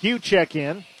Hugh check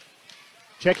in.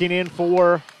 Checking in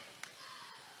for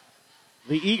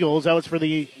the Eagles. That was for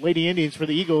the Lady Indians. For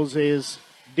the Eagles is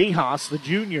DeHaas, the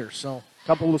junior. So a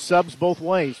couple of subs both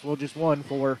ways. Well, just one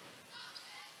for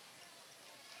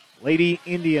Lady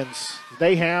Indians.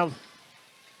 They have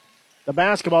the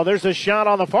basketball. There's a shot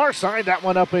on the far side. That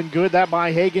one up and good. That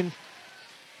by Hagan.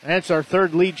 That's our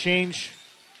third lead change.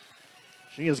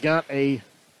 She has got a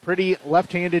pretty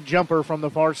left-handed jumper from the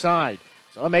far side.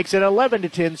 So it makes it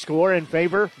 11-10 score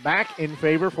back in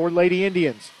favor for Lady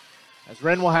Indians. As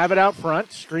Wren will have it out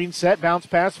front. Screen set, bounce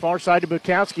pass, far side to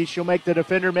Bukowski. She'll make the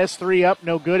defender miss. Three up,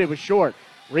 no good. It was short.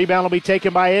 Rebound will be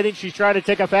taken by Edding. She's trying to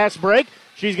take a fast break.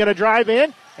 She's going to drive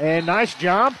in. And nice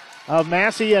job of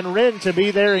Massey and Wren to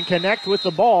be there and connect with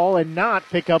the ball and not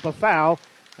pick up a foul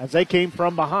as they came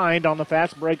from behind on the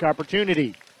fast break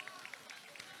opportunity.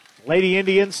 Lady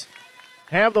Indians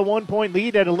have the 1 point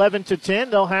lead at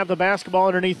 11-10. They'll have the basketball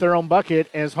underneath their own bucket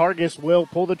as Hargis will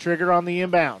pull the trigger on the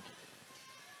inbound.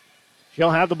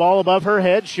 She'll have the ball above her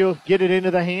head. She'll get it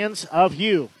into the hands of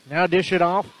Hugh. Now dish it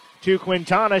off to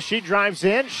Quintana. She drives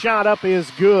in. Shot up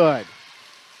is good.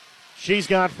 She's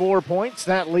got 4 points.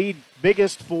 That lead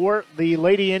biggest for the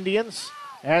Lady Indians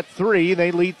at 3.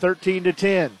 They lead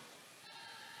 13-10.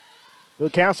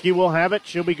 Bukowski will have it.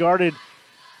 She'll be guarded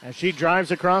as she drives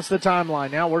across the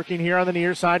timeline. Now working here on the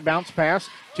near side. Bounce pass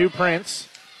to Prince.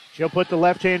 She'll put the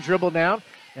left-hand dribble down.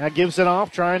 Now gives it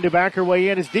off. Trying to back her way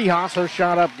in is DeHaas. Her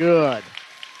shot up good.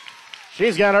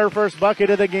 She's got her first bucket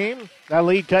of the game. That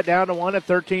lead cut down to 1 at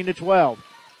 13-12.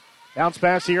 Bounce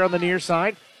pass here on the near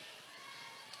side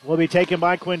will be taken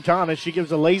by Quintana. She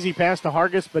gives a lazy pass to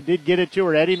Hargis, but did get it to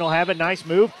her. Edding will have it. Nice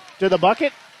move to the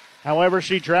bucket. However,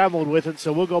 she traveled with it,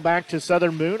 so we'll go back to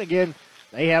Southern Boone. Again,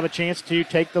 they have a chance to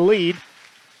take the lead.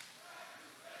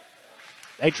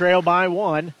 They trail by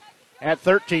 1 at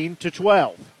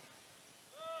 13-12.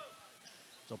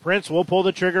 So Prince will pull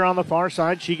the trigger on the far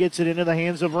side. She gets it into the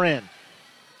hands of Wren.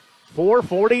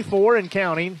 4:44 and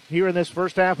counting here in this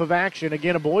first half of action.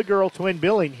 Again, a boy-girl twin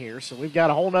billing here, so we've got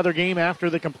a whole nother game after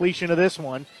the completion of this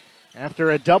one,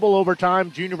 after a double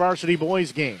overtime junior varsity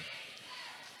boys game.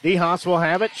 DeHaas will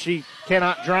have it. She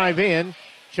cannot drive in.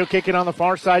 She'll kick it on the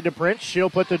far side to Prince. She'll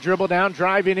put the dribble down,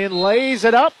 driving in, lays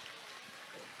it up.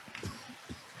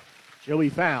 She'll be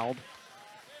fouled.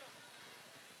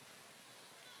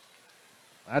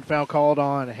 That foul called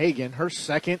on Hagan, her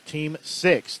second, team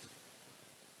sixth.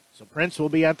 So Prince will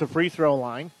be at the free throw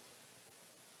line.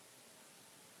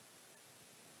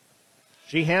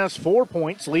 She has 4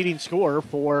 points, leading scorer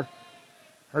for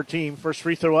her team. First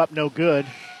free throw up, no good.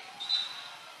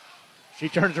 She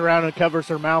turns around and covers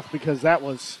her mouth because that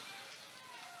was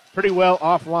pretty well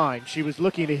offline. She was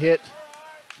looking to hit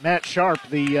Matt Sharp,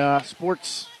 the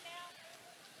sports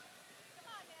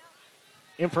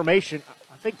information,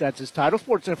 I think that's his title,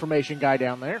 sports information guy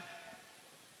down there.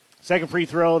 Second free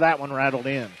throw, that one rattled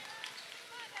in.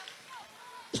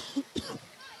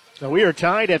 So we are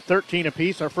tied at 13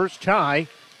 apiece, our first tie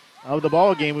of the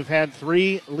ball game. We've had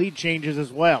 3 lead changes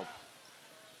as well.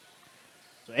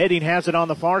 So Edding has it on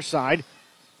the far side.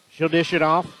 She'll dish it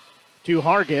off to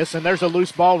Hargis, and there's a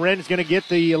loose ball. Wren's going to get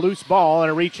the loose ball and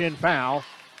a reach-in foul.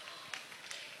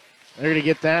 They're going to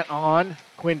get that on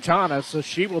Quintana, so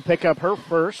she will pick up her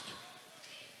first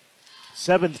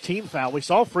 7th team foul. We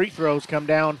saw free throws come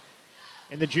down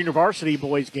in the junior varsity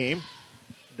boys game.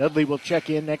 Dudley will check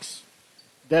in next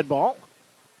dead ball.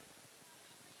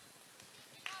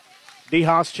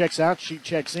 DeHaas checks out, she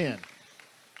checks in.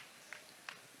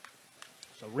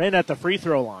 So Wren at the free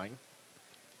throw line.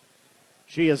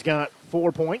 She has got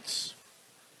 4 points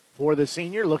for the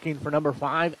senior, looking for number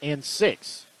 5 and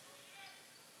 6.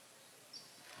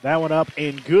 That one up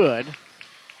and good.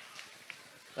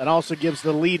 That also gives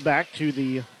the lead back to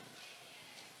the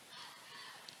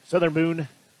Southern Boone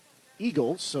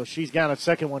Eagles, so she's got a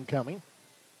second one coming.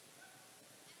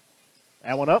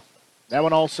 That one up. That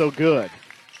one also good.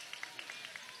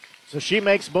 So she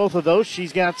makes both of those.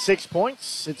 She's got 6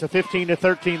 points. It's a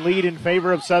 15-13 lead in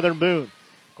favor of Southern Boone.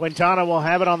 Quintana will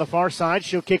have it on the far side.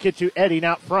 She'll kick it to Edding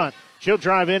out front. She'll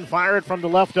drive in, fire it from the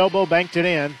left elbow, banked it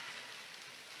in.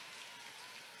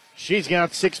 She's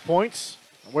got 6 points.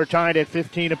 We're tied at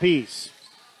 15 apiece.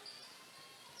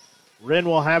 Wren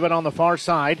will have it on the far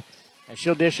side, and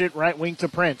she'll dish it right wing to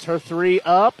Prince. Her 3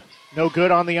 up, no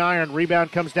good on the iron.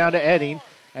 Rebound comes down to Edding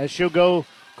as she'll go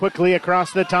quickly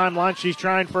across the timeline. She's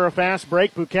trying for a fast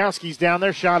break. Bukowski's down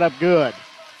there, shot up good.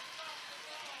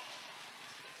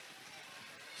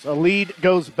 So lead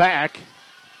goes back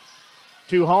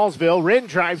to Hallsville. Wren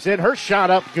drives in, her shot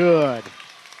up good.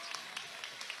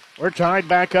 We're tied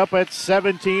back up at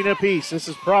 17 apiece. This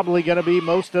is probably going to be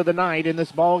most of the night in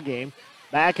this ball game.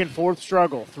 Back and forth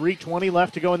struggle. 3:20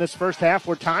 left to go in this first half.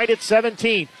 We're tied at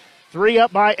 17. 3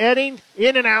 up by Edding.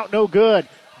 In and out, no good.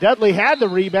 Dudley had the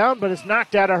rebound, but it's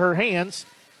knocked out of her hands.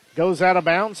 Goes out of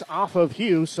bounds off of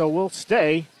Hughes, so we'll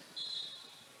stay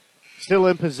still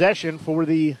in possession for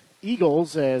the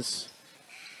Eagles. As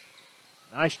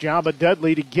nice job of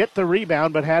Dudley to get the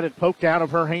rebound, but had it poked out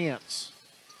of her hands.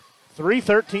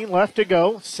 3:13 left to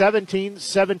go.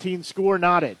 17-17 score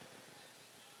knotted.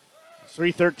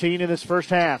 3:13 in this first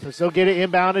half as they'll get it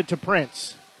inbounded to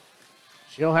Prince.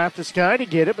 She'll have to sky to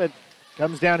get it, but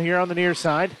comes down here on the near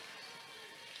side.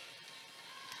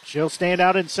 She'll stand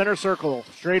out in center circle.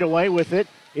 Straight away with it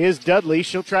is Dudley.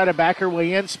 She'll try to back her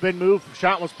way in. Spin move.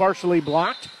 Shot was partially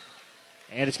blocked.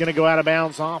 And it's going to go out of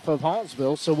bounds off of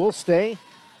Hallsville. So we'll stay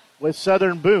with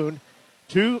Southern Boone.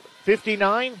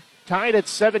 2:59, tied at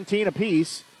 17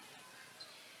 apiece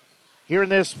here in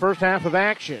this first half of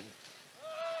action.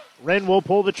 Wren will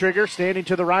pull the trigger, standing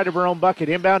to the right of her own bucket.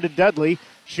 Inbound to Dudley.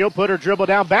 She'll put her dribble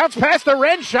down. Bounce past the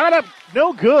Wren. Shot up.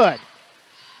 No good.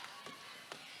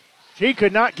 She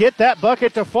could not get that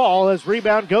bucket to fall as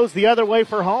rebound goes the other way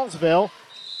for Hallsville.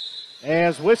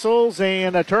 As whistles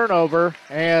and a turnover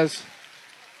as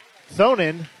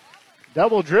Thonen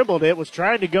double dribbled it, was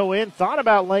trying to go in, thought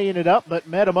about laying it up, but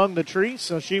met among the trees,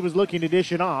 so she was looking to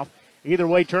dish it off. Either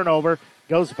way, turnover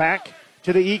goes back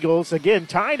to the Eagles. Again,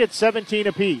 tied at 17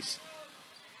 apiece.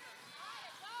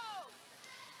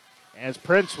 As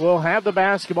Prince will have the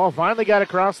basketball, finally got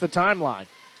across the timeline.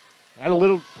 Had a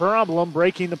little problem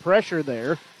breaking the pressure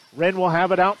there. Wren will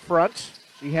have it out front.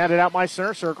 She had it out by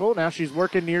center circle. Now she's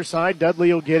working near side.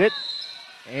 Dudley will get it.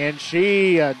 And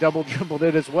she double dribbled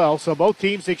it as well. So both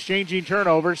teams exchanging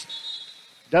turnovers.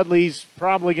 Dudley's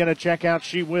probably going to check out.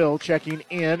 She will. Checking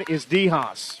in is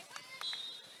DeHaas.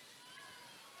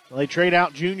 So they trade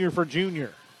out junior for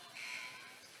junior.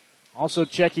 Also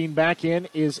checking back in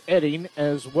is Edding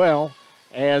as well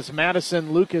as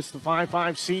Madison Lucas, the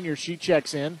 5'5 senior, she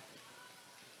checks in.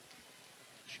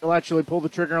 She'll actually pull the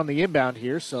trigger on the inbound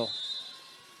here, so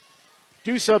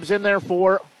 2 subs in there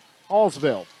for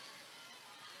Hallsville.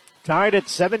 Tied at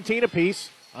 17 apiece.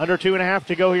 Under 2.5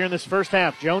 to go here in this first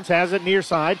half. Jones has it near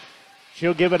side.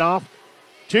 She'll give it off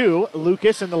to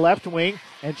Lucas in the left wing,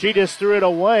 and she just threw it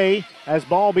away as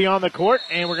ball beyond the court,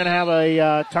 and we're going to have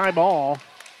a tie ball.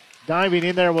 Diving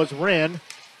in there was Wren.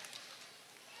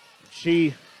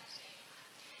 She,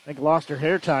 I think, lost her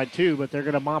hair tied too, but they're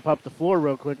going to mop up the floor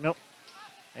real quick. Nope.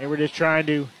 They were just trying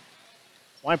to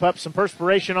wipe up some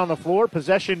perspiration on the floor.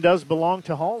 Possession does belong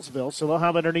to Hallsville, so they'll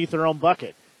have it underneath their own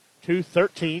bucket.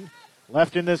 2:13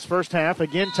 left in this first half.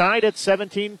 Again, tied at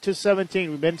 17-17.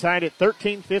 We've been tied at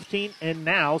 13, 15, and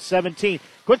now 17.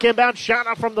 Quick inbound shot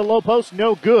up from the low post.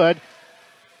 No good.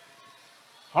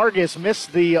 Hargis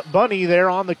missed the bunny there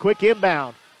on the quick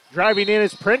inbound. Driving in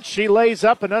is Prince. She lays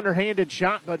up an underhanded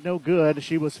shot, but no good.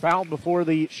 She was fouled before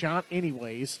the shot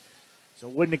anyways, so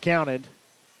wouldn't have counted.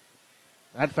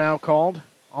 That foul called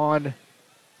on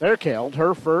Fairkeld,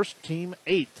 her first, team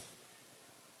 8th.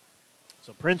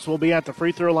 So Prince will be at the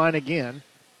free throw line again.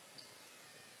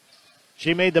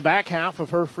 She made the back half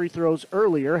of her free throws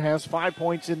earlier, has 5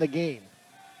 points in the game.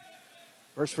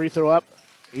 First free throw up,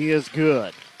 he is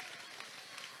good.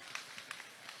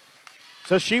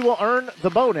 So she will earn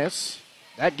the bonus.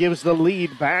 That gives the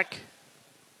lead back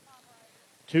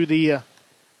to the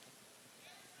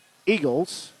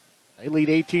Eagles. They lead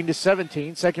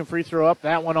 18-17. Second free throw up,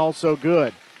 that one also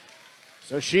good.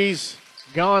 So she's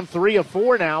gone 3 of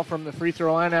 4 now from the free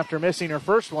throw line after missing her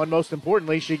first one. Most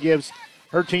importantly, she gives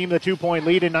her team the 2-point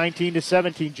lead in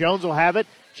 19-17. Jones will have it.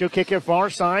 She'll kick it far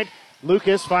side.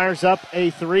 Lucas fires up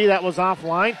a 3 that was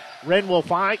offline. Wren will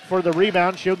fight for the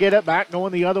rebound. She'll get it back,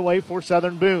 going the other way for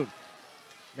Southern Boone.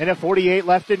 Minute 48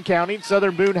 left and counting.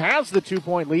 Southern Boone has the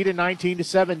 2-point lead in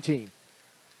 19-17.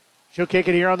 She'll kick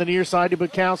it here on the near side to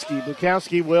Bukowski.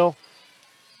 Bukowski will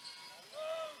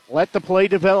let the play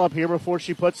develop here before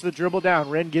she puts the dribble down.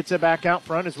 Wren gets it back out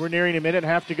front as we're nearing a minute and a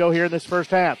half to go here in this first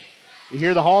half. You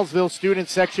hear the Hallsville student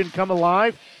section come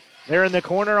alive. They're in the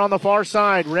corner on the far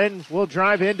side. Wren will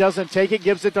drive in, doesn't take it,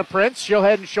 gives it to Prince. She'll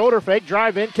head and shoulder fake,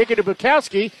 drive in, kick it to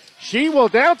Bukowski. She will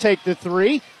down take the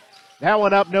 3. That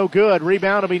one up, no good.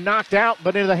 Rebound will be knocked out,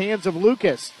 but into the hands of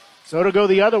Lucas. So it'll go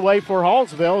the other way for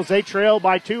Hallsville as they trail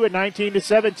by 2 at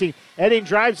 19-17. Edding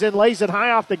drives in, lays it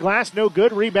high off the glass, no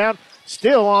good. Rebound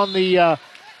still on the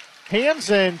hands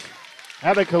and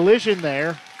have a collision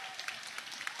there.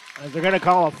 As they're going to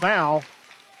call a foul.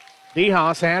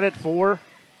 DeHaas had it for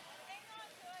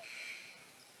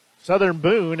Southern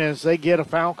Boone as they get a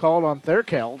foul called on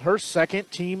Fairkeld, her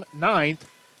second, team 9th.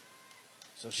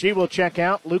 So she will check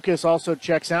out. Lucas also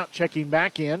checks out, checking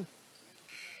back in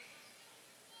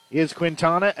is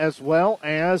Quintana as well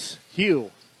as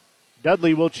Hugh.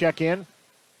 Dudley will check in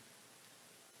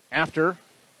after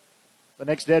the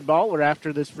next dead ball or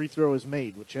after this free throw is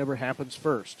made, whichever happens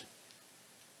first.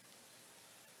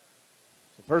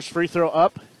 The first free throw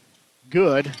up,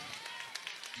 good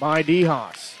by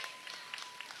DeHaas.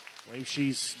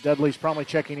 Dudley's probably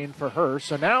checking in for her.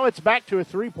 So now it's back to a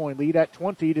 3-point lead at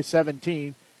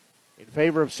 20-17 in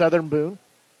favor of Southern Boone.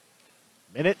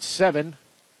 Minute 7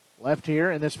 left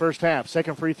here in this first half.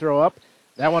 Second free throw up.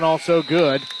 That one also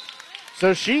good.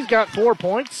 So she's got 4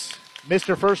 points. Missed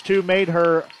her first 2, made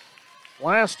her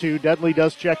last 2. Dudley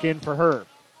does check in for her.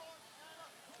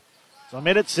 So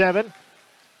minute 7.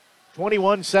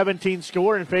 21-17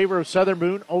 score in favor of Southern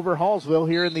Boone over Hallsville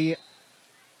here in the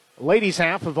ladies'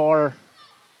 half of our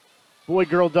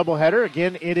boy-girl doubleheader.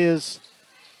 Again, it is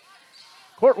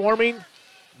court warming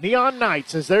Neon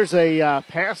Knights as there's a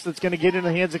pass that's going to get in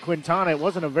the hands of Quintana. It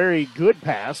wasn't a very good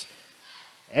pass.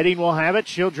 Edding will have it.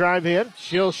 She'll drive in.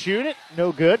 She'll shoot it.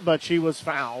 No good, but she was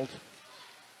fouled.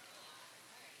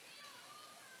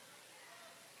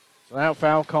 So that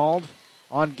foul called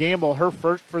on Gamble, her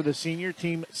first for the senior,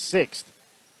 team 6th.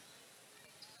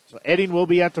 So Edding will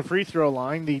be at the free throw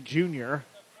line, the junior.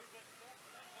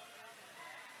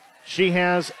 She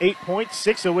has 8 points,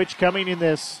 6 of which coming in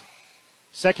this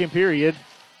second period.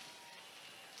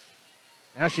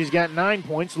 Now she's got 9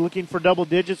 points, looking for double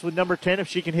digits with number 10 if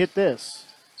she can hit this.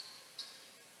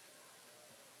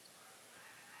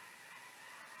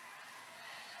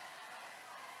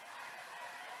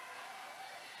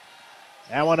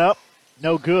 That one up,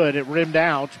 no good. It rimmed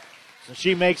out. So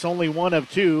she makes only 1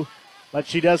 of 2, but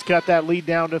she does cut that lead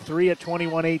down to 3 at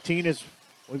 21-18 as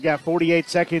we've got 48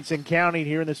 seconds and counting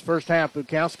here in this first half.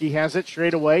 Bukowski has it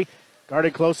straight away,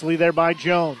 guarded closely there by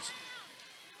Jones.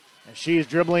 She is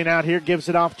dribbling out here, gives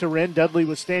it off to Wren. Dudley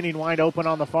was standing wide open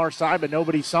on the far side, but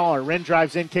nobody saw her. Wren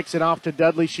drives in, kicks it off to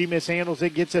Dudley. She mishandles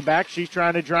it, gets it back. She's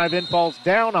trying to drive in, falls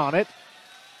down on it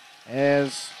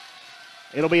as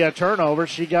it'll be a turnover.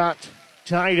 She got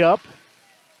tied up,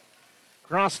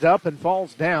 crossed up, and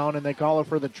falls down, and they call her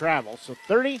for the travel. So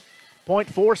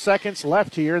 30.4 seconds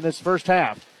left here in this first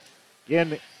half.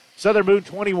 Again, Southern Boone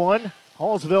 21,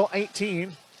 Hallsville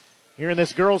 18. Here in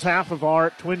this girls' half of our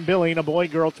twin billing, a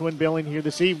boy-girl twin billing here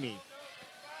this evening.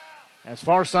 As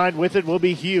far side with it will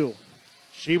be Hugh.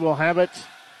 She will have it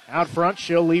out front.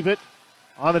 She'll leave it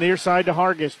on the near side to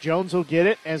Hargis. Jones will get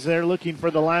it as they're looking for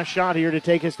the last shot here to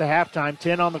take us to halftime.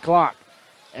 10 on the clock.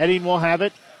 Edding will have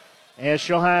it as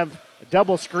she'll have a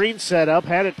double screen set up.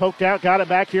 Had it poked out, got it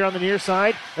back here on the near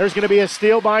side. There's going to be a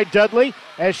steal by Dudley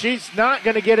as she's not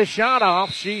going to get a shot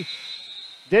off. She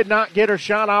did not get her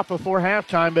shot off before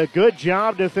halftime, but good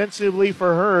job defensively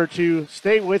for her to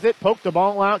stay with it, poke the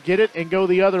ball out, get it, and go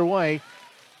the other way.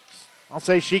 I'll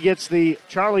say she gets the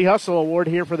Charlie Hustle Award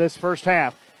here for this first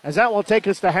half. As that will take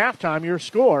us to halftime, your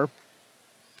score,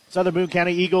 Southern Boone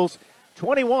County Eagles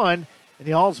 21 and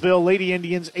the Hallsville Lady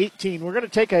Indians 18. We're going to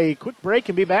take a quick break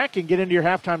and be back and get into your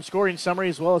halftime scoring summary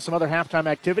as well as some other halftime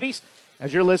activities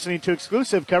as you're listening to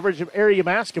exclusive coverage of area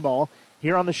basketball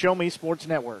here on the Show Me Sports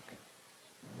Network.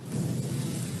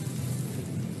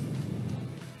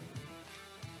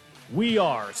 We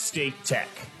are State Tech.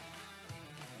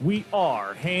 We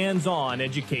are hands-on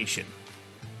education.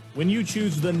 When you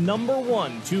choose the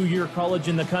 #1 two-year college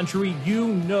in the country, you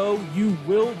know you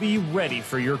will be ready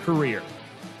for your career.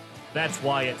 That's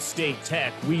why at State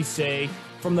Tech we say,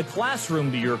 from the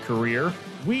classroom to your career,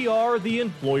 we are the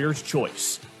employer's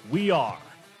choice. We are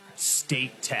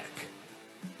State Tech.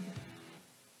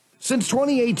 Since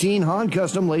 2018, Hahn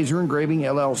Custom Laser Engraving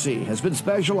LLC has been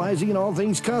specializing in all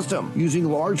things custom, using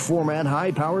large format,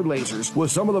 high-powered lasers.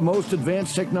 With some of the most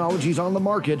advanced technologies on the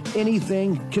market,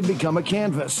 anything can become a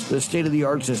canvas. This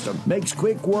state-of-the-art system makes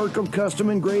quick work of custom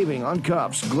engraving on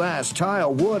cups, glass,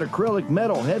 tile, wood, acrylic,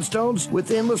 metal, headstones with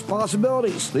endless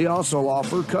possibilities. They also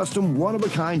offer custom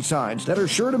one-of-a-kind signs that are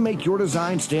sure to make your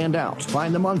design stand out.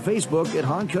 Find them on Facebook at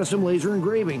Hahn Custom Laser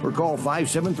Engraving or call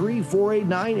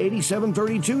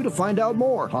 573-489-8732 to find out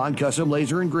more. Hahn Custom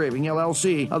Laser Engraving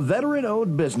LLC, a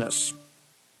veteran-owned business.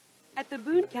 At the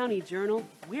Boone County Journal,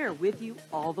 we're with you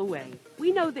all the way.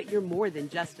 We know that you're more than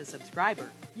just a subscriber.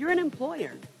 You're an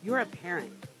employer, you're a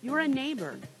parent, you're a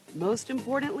neighbor. Most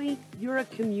importantly, you're a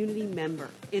community member.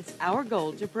 It's our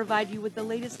goal to provide you with the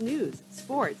latest news,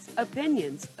 sports,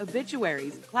 opinions,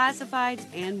 obituaries, classifieds,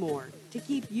 and more to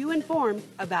keep you informed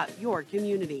about your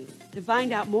community. To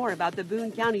find out more about the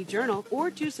Boone County Journal or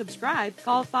to subscribe,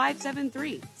 call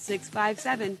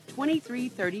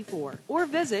 573-657-2334 or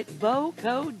visit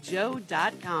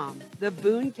bocojoe.com. The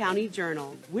Boone County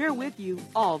Journal. We're with you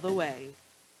all the way.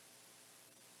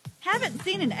 Haven't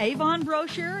seen an Avon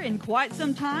brochure in quite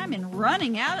some time and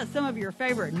running out of some of your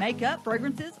favorite makeup,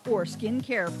 fragrances, or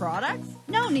skincare products?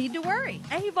 No need to worry.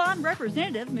 Avon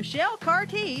representative Michelle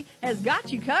Carty has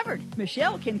got you covered.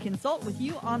 Michelle can consult with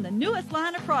you on the newest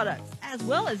line of products, as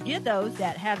well as get those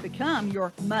that have become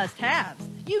your must-haves.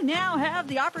 You now have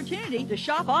the opportunity to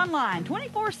shop online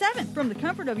 24/7 from the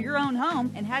comfort of your own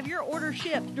home and have your order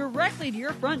shipped directly to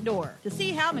your front door. To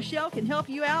see how Michelle can help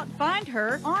you out, find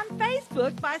her on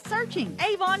Facebook by searching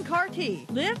Avon Carty.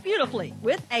 Live beautifully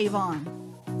with Avon.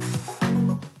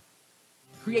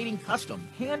 Creating custom,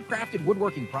 handcrafted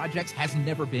woodworking projects has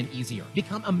never been easier.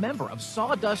 Become a member of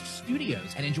Sawdust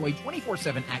Studios and enjoy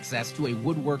 24/7 access to a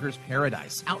woodworker's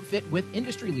paradise. Outfit with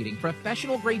industry-leading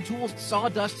professional-grade tools,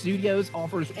 Sawdust Studios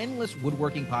offers endless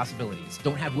woodworking possibilities.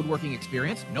 Don't have woodworking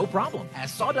experience? No problem,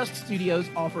 as Sawdust Studios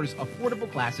offers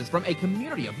affordable classes from a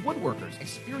community of woodworkers,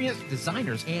 experienced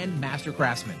designers, and master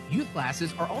craftsmen. Youth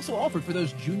classes are also offered for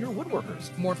those junior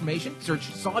woodworkers. For more information,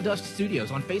 search Sawdust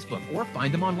Studios on Facebook or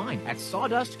find them online at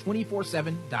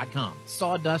sawdust247.com.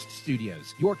 Sawdust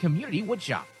Studios, your community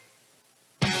woodshop.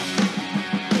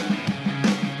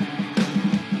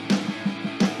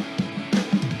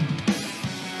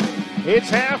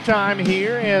 It's halftime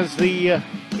here as the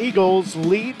Eagles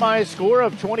lead by a score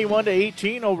of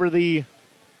 21-18 over the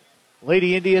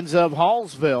Lady Indians of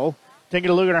Hallsville. Taking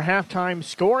a look at our halftime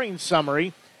scoring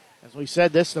summary. As we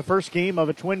said, this is the first game of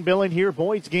a twin billing here.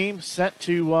 Boys game set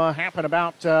to happen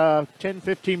about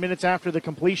 10-15 minutes after the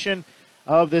completion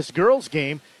of this girls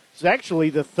game. It's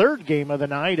actually the third game of the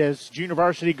night as junior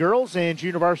varsity girls and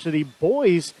junior varsity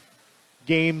boys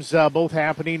games both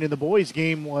happening. And the boys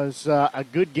game was a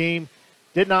good game.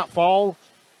 Did not fall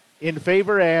in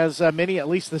favor as many, at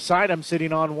least the side I'm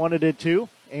sitting on, wanted it to,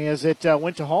 as it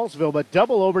went to Hallsville. But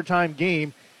double overtime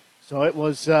game. So it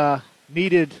was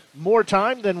needed more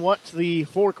time than what the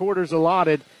 4 quarters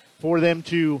allotted for them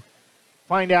to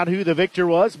find out who the victor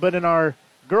was. But in our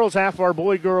girls half, our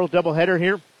boy-girl doubleheader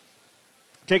here,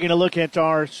 taking a look at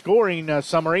our scoring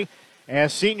summary,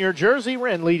 as senior Jersey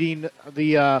Wren leading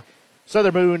the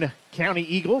Southern Boone County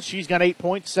Eagles. She's got 8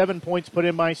 points, 7 points put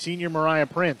in by senior Mariah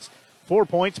Prince, 4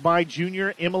 points by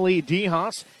junior Emily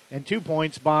DeHaas, and 2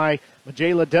 points by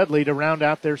Majayla Dudley to round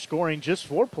out their scoring. Just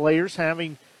 4 players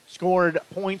having scored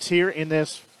points here in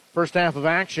this first half of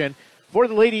action. For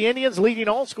the Lady Indians, leading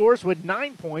all scores with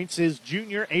 9 points is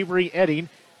junior Avery Edding.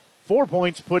 4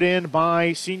 points put in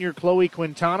by senior Chloe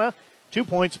Quintana. 2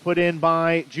 points put in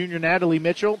by junior Natalie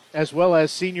Mitchell, as well as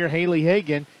senior Haley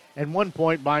Hagan, and 1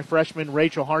 point by freshman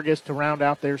Rachel Hargis to round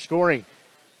out their scoring.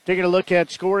 Taking a look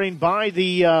at scoring by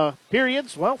the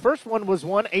periods, well, first one was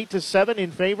won 8-7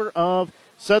 in favor of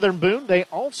Southern Boone. They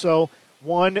also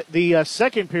won the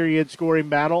second period scoring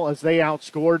battle as they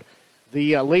outscored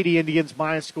the Lady Indians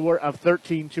by a score of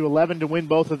 13-11 to win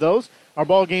both of those. Our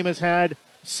ball game has had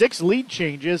 6 lead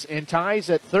changes and ties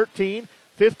at 13,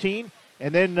 15,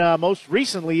 and then most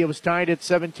recently it was tied at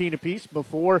 17 apiece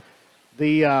before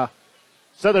the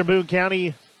Southern Boone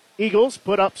County Eagles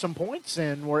put up some points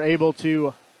and were able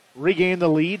to regain the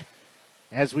lead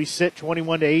as we sit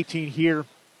 21-18 here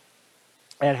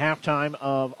at halftime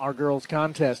of our girls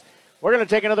contest. We're going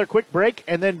to take another quick break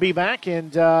and then be back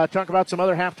and talk about some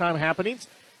other halftime happenings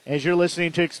as you're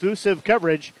listening to exclusive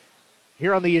coverage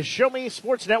here on the Show Me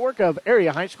Sports Network of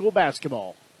Area High School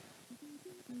Basketball.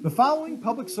 The following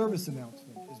public service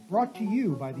announcement is brought to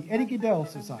you by the Eddie Gaedel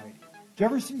Society,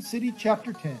 Jefferson City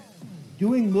Chapter 10,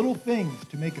 doing little things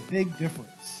to make a big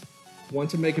difference. Want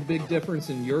to make a big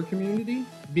difference in your community?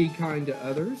 Be kind to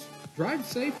others, drive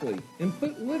safely, and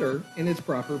put litter in its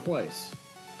proper place.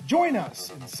 Join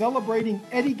us in celebrating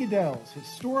Eddie Gaedel's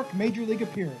historic Major League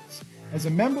appearance as a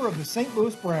member of the St.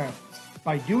 Louis Browns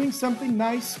by doing something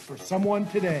nice for someone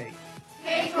today.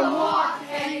 Take a walk,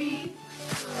 Eddie.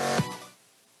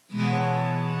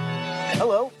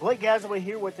 Hello, Blake Gazaway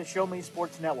here with the Show Me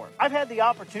Sports Network. I've had the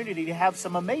opportunity to have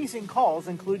some amazing calls,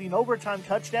 including overtime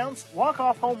touchdowns,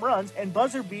 walk-off home runs, and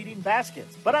buzzer-beating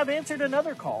baskets. But I've answered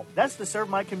another call. That's to serve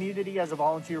my community as a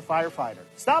volunteer firefighter.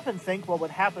 Stop and think what would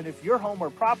happen if your home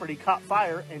or property caught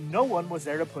fire and no one was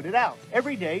there to put it out.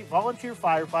 Every day, volunteer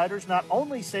firefighters not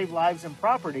only save lives and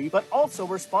property, but also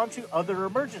respond to other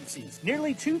emergencies.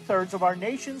 Nearly 2/3 of our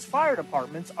nation's fire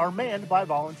departments are manned by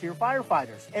volunteer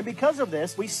firefighters. And because of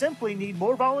this, we simply need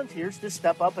more volunteers to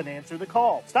step up and answer the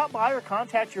call. Stop by or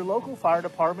contact your local fire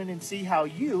department and see how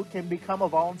you can become a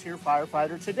volunteer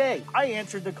firefighter today. I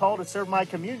answered the call to serve my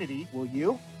community. Will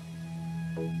you?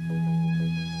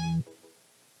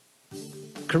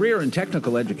 Career and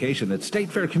technical education at State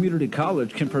Fair Community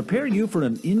College can prepare you for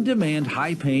an in-demand,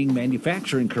 high-paying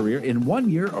manufacturing career in 1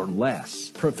 year or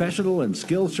less. Professional and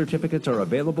skills certificates are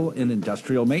available in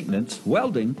industrial maintenance,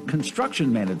 welding,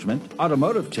 construction management,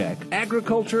 automotive tech,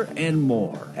 agriculture, and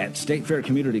more. At State Fair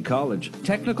Community College,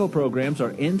 technical programs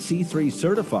are NC3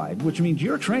 certified, which means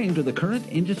you're trained to the current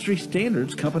industry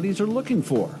standards companies are looking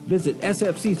for. Visit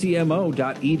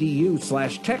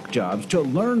sfccmo.edu/techjobs to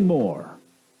learn more.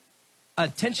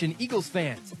 Attention Eagles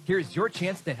fans, here's your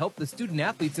chance to help the student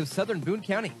athletes of Southern Boone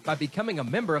County by becoming a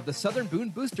member of the Southern Boone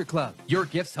Booster Club. Your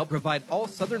gifts help provide all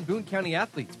Southern Boone County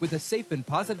athletes with a safe and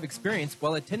positive experience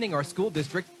while attending our school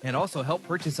district, and also help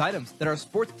purchase items that our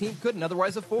sports team couldn't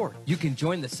otherwise afford. You can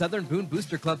join the Southern Boone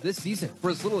Booster Club this season for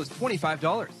as little as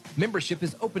 $25. Membership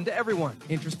is open to everyone.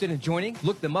 Interested in joining?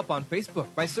 Look them up on Facebook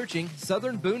by searching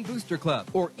Southern Boone Booster Club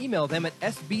or email them at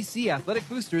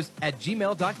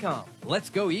sbcathleticboosters@gmail.com. Let's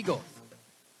go Eagles!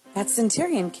 At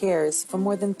Centurion Cares, for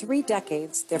more than 3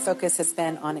 decades, their focus has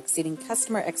been on exceeding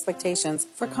customer expectations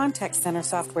for contact center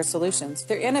software solutions.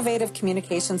 Their innovative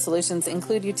communication solutions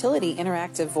include utility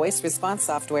interactive voice response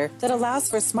software that allows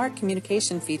for smart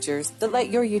communication features that let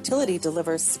your utility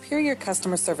deliver superior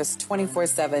customer service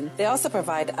 24/7. They also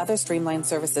provide other streamlined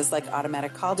services like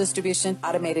automatic call distribution,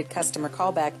 automated customer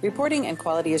callback, reporting, and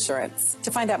quality assurance.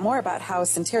 To find out more about how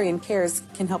Centurion Cares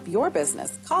can help your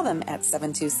business, call them at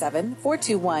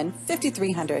 727-421-5300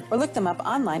 or look them up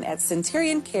online at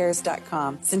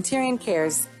centurioncares.com. Centurion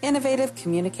Cares, innovative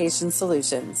communication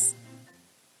solutions.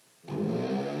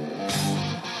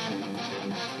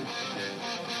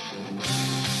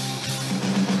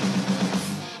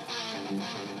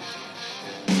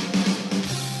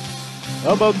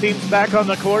 Well, both teams back on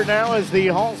the court now as the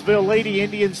Hallsville Lady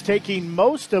Indians taking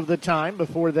most of the time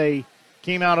before they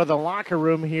came out of the locker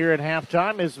room here at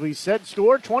halftime. As we said,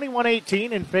 score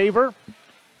 21-18 in favor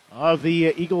of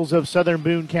the Eagles of Southern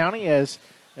Boone County as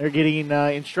They're getting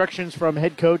instructions from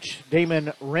head coach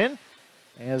Damon Wren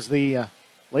as the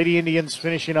Lady Indians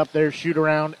finishing up their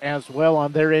shoot-around as well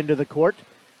on their end of the court.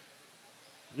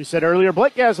 We said earlier,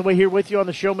 Blake Gazaway here with you on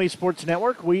the Show Me Sports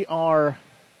Network. We are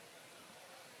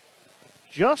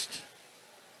just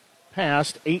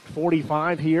past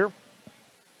 8:45 here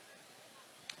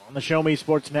on the Show Me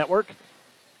Sports Network. If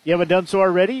you haven't done so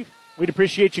already, we'd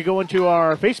appreciate you going to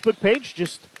our Facebook page.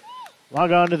 Just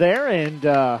log on to there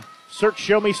and search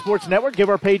Show Me Sports Network. Give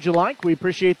our page a like. We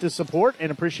appreciate the support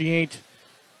and appreciate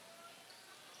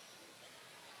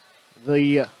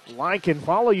the like and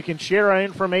follow. You can share our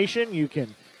information. You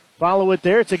can follow it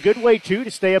there. It's a good way, too,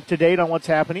 to stay up to date on what's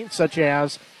happening, such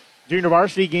as junior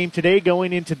varsity game today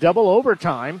going into double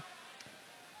overtime.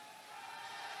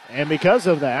 And because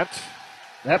of that,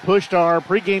 that pushed our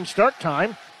pregame start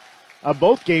time of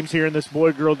both games here in this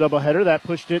boy-girl doubleheader. That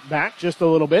pushed it back just a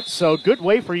little bit. So good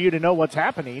way for you to know what's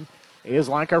happening is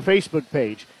like our Facebook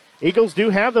page. Eagles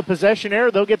do have the possession error.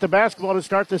 They'll get the basketball to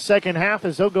start the second half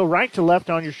as they'll go right to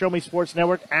left on your Show Me Sports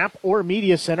Network app or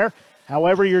media center,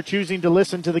 however you're choosing to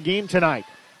listen to the game tonight.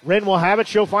 Wren will have it.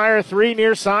 She'll fire a three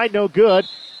near side. No good.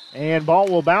 And ball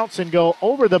will bounce and go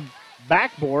over the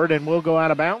backboard and will go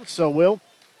out of bounds. So we'll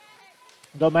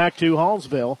go back to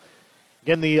Hallsville.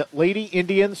 Again, the Lady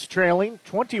Indians trailing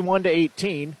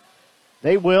 21-18.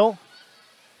 They will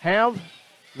have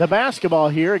the basketball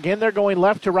here. Again, they're going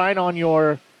left to right on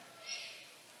your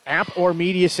app or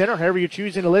media center, however you're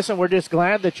choosing to listen. We're just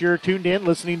glad that you're tuned in,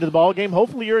 listening to the ball game.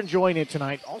 Hopefully you're enjoying it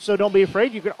tonight. Also, don't be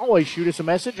afraid. You can always shoot us a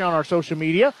message on our social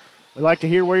media. We'd like to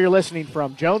hear where you're listening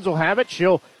from. Jones will have it.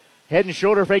 She'll head and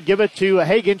shoulder fake, give it to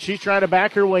Hagan. She's trying to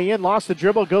back her way in. Lost the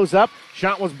dribble, goes up.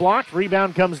 Shot was blocked.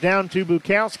 Rebound comes down to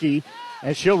Bukowski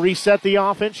as she'll reset the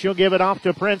offense. She'll give it off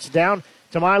to Prince down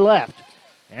to my left.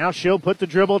 Now she'll put the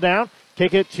dribble down,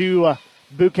 kick it to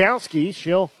Bukowski.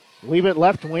 She'll leave it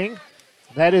left wing.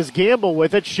 That is Gamble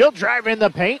with it. She'll drive in the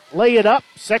paint, lay it up.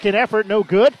 Second effort, no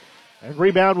good. And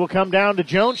rebound will come down to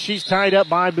Jones. She's tied up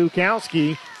by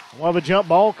Bukowski. We'll have a jump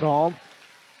ball called.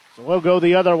 So we'll go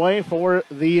the other way for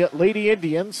the Lady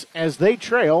Indians as they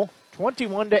trail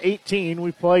 21-18.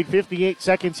 We've played 58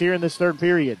 seconds here in this third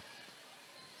period.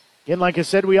 Again, like I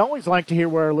said, we always like to hear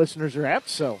where our listeners are at,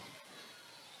 so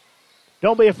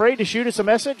don't be afraid to shoot us a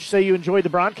message. Say you enjoyed the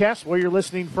broadcast, where you're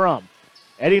listening from.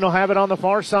 Eddie will have it on the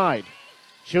far side.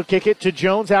 She'll kick it to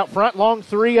Jones out front. Long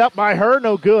three up by her.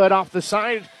 No good. Off the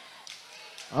side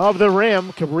of the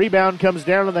rim. Rebound comes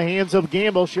down in the hands of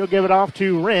Gamble. She'll give it off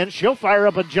to Wren. She'll fire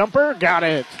up a jumper. Got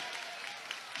it.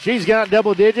 She's got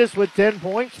double digits with 10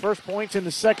 points. First points in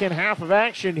the second half of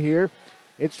action here.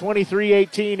 It's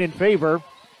 23-18 in favor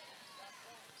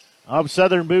of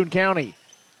Southern Boone County.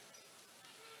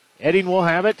 Edding will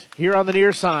have it here on the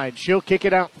near side. She'll kick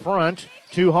it out front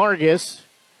to Hargis.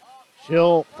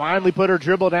 She'll finally put her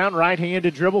dribble down.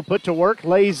 Right-handed dribble put to work.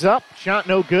 Lays up. Shot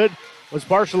no good. Was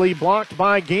partially blocked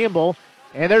by Gamble.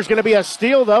 And there's going to be a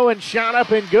steal, though, and shot up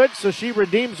and good, so she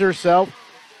redeems herself.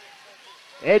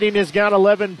 Edding has got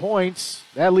 11 points.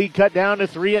 That lead cut down to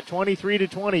 3 at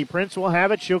 23-20. Prince will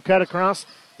have it. She'll cut across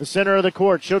the center of the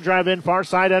court. She'll drive in far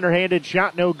side, underhanded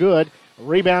shot, no good.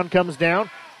 Rebound comes down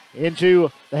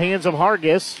into the hands of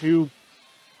Hargis, who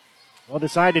will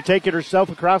decide to take it herself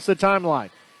across the timeline.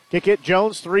 Kick it,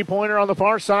 Jones, three-pointer on the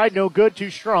far side, no good, too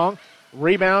strong.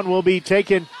 Rebound will be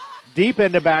taken deep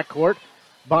into backcourt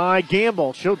by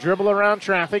Gamble. She'll dribble around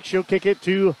traffic. She'll kick it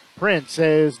to Prince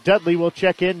as Dudley will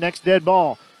check in next dead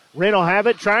ball. Wren will have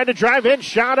it, trying to drive in,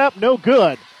 shot up, no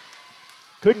good.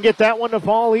 Couldn't get that one to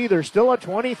fall either. Still a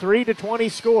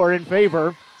 23-20 score in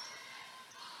favor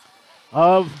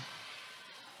of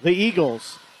the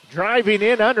Eagles. Driving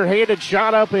in, underhanded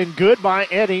shot up and good by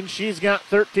Edding. She's got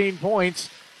 13 points.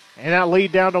 And that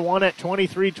lead down to 1 at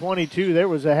 23-22. There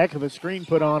was a heck of a screen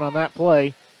put on that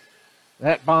play.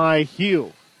 That by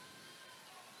Hugh.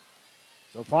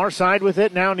 So far side with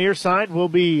it. Now near side will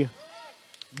be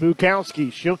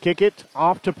Bukowski. She'll kick it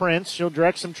off to Prince. She'll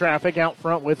direct some traffic out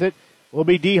front with it. Will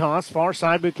be DeHaas. Far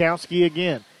side Bukowski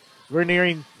again. We're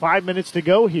nearing 5 minutes to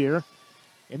go here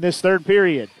in this third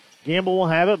period. Gamble will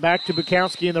have it. Back to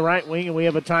Bukowski in the right wing, and we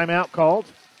have a timeout called.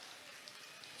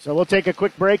 So we'll take a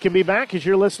quick break and be back as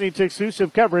you're listening to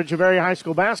exclusive coverage of area high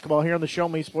school basketball here on the Show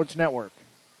Me Sports Network.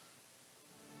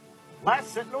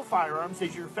 Last Sentinel Firearms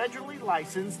is your federally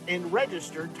licensed and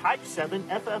registered Type 7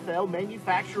 FFL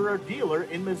manufacturer dealer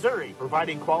in Missouri,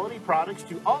 providing quality products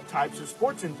to all types of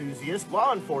sports enthusiasts,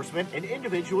 law enforcement, and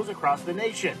individuals across the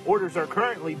nation. Orders are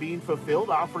currently being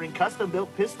fulfilled, offering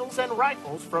custom-built pistols and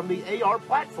rifles from the AR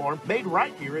platform made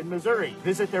right here in Missouri.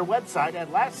 Visit their website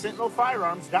at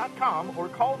lastsentinelfirearms.com or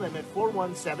call them at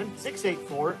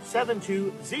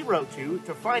 417-684-7202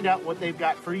 to find out what they've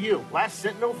got for you. Last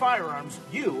Sentinel Firearms,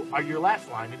 you are your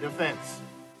last line of defense.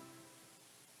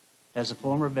 As a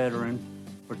former veteran,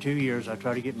 for 2 years I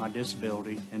tried to get my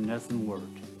disability and nothing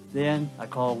worked. Then I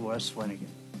called Wes Swanigan,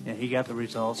 and he got the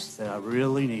results that I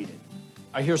really needed.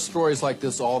 I hear stories like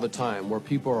this all the time where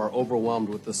people are overwhelmed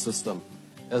with the system.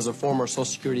 As a former Social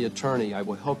Security attorney, I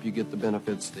will help you get the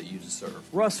benefits that you deserve.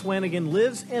 Russ Swanigan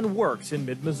lives and works in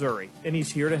mid-Missouri, and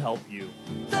he's here to help you.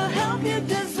 The help you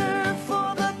deserve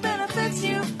for the benefits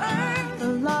you've earned. The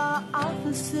law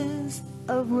offices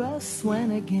of Russ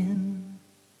Swanigan.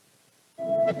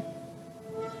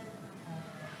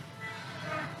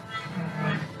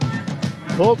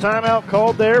 Full timeout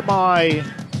called there by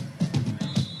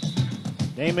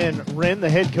Damon Wren, the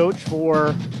head coach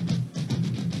for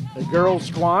the girls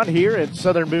squad here at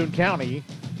Southern Boone County.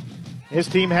 His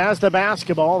team has the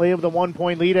basketball. They have the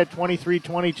 1-point lead at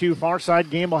 23-22. Far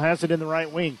side, Gamble has it in the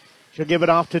right wing. She'll give it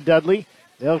off to Dudley.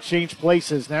 They'll exchange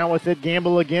places. Now with it,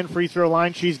 Gamble again, free throw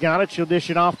line. She's got it. She'll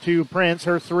dish it off to Prince.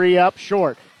 Her three up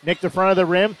short. Nick the front of the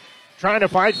rim, trying to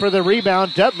fight for the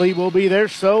rebound. Dudley will be there,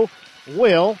 so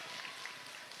will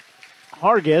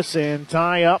Hargis, and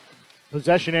tie up.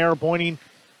 Possession arrow pointing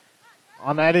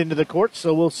on that end of the court,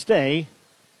 so we'll stay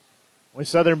with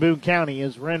Southern Boone County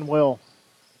as Wren will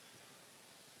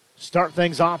start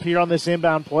things off here on this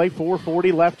inbound play.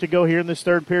 4:40 left to go here in this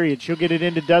third period. She'll get it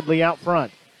into Dudley out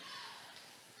front.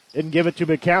 Didn't give it to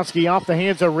Bukowski off the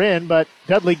hands of Wren, but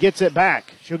Dudley gets it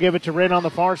back. She'll give it to Wren on the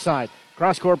far side.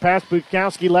 Cross-court pass,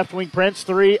 Bukowski, left wing Prince,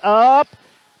 three up.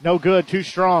 No good, too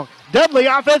strong. Dudley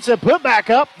offensive put back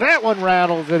up. That one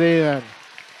rattles it in.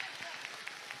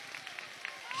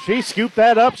 She scooped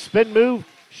that up, spin move,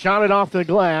 shot it off the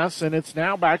glass, and it's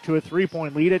now back to a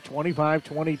 3-point lead at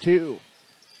 25-22.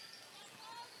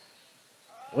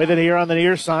 With it here on the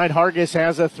near side, Hargis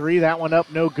has a three. That one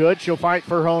up, no good. She'll fight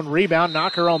for her own rebound,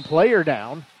 knock her own player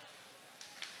down.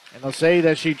 And they'll say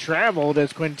that she traveled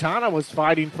as Quintana was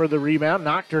fighting for the rebound,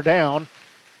 knocked her down.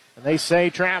 And they say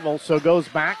travel, so goes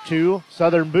back to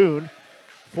Southern Boone.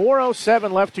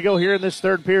 4:07 left to go here in this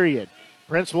third period.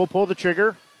 Prince will pull the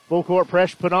trigger. Full court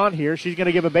press put on here. She's going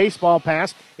to give a baseball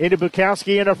pass into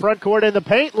Bukowski in the front court in the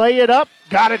paint. Lay it up.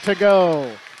 Got it to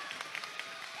go.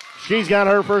 She's got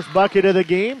her first bucket of the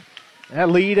game. That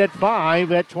lead at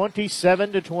 5 at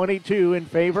 27-22 in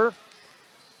favor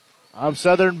of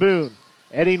Southern Boone.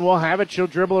 Edding will have it. She'll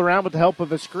dribble around with the help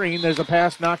of a screen. There's a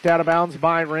pass knocked out of bounds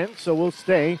by Wren, so we'll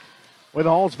stay with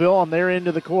Hallsville on their end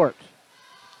of the court.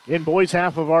 In boys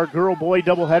half of our girl-boy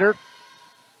doubleheader,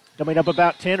 coming up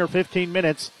about 10 or 15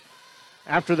 minutes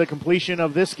after the completion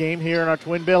of this game here in our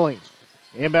twin billing.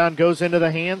 Inbound goes into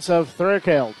the hands of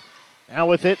Thurkeld. Now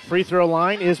with it, free throw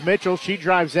line is Mitchell. She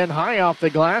drives in high off the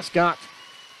glass. Got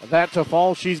that to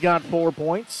fall. She's got 4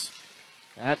 points.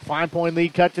 That 5-point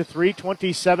lead cut to 3,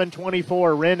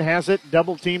 27-24. Wren has it,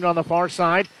 double teamed on the far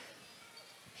side.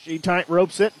 She tight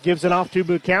ropes it, gives it off to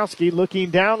Bukowski, looking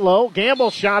down low.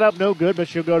 Gamble shot up, no good, but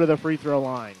she'll go to the free throw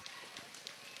line.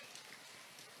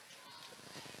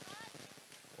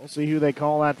 We'll see who they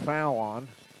call that foul on.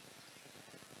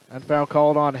 That foul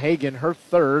called on Hagan, her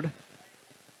third.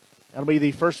 That'll be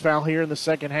the first foul here in the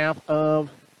second half of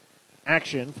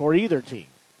action for either team.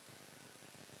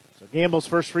 So Gamble's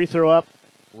first free throw up,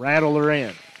 rattle her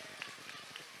in.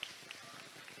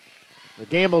 The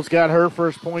Gamble's got her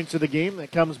first points of the game.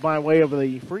 That comes by way of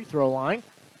the free throw line.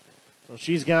 So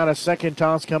she's got a second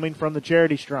toss coming from the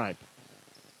charity stripe.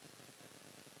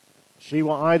 She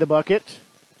will eye the bucket.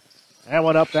 That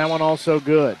one up, that one also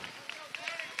good.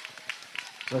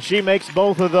 So she makes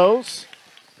both of those.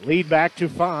 Lead back to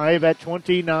 5 at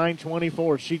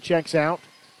 29-24. She checks out.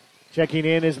 Checking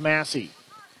in is Massey.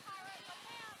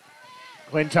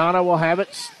 Quintana will have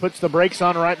it. Puts the brakes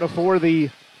on right before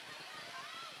the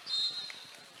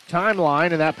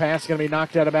timeline, and that pass is going to be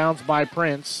knocked out of bounds by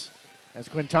Prince as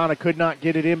Quintana could not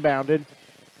get it inbounded.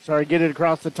 Get it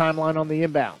across the timeline on the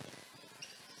inbound.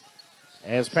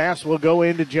 As pass will go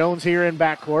into Jones here in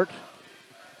backcourt.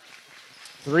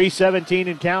 3:17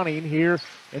 and counting here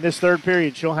in this third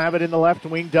period. She'll have it in the left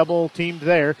wing, double teamed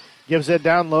there. Gives it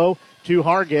down low to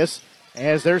Hargis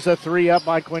as there's a three up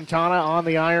by Quintana on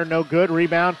the iron, no good.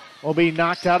 Rebound will be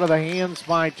knocked out of the hands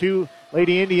by two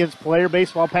Lady Indians player.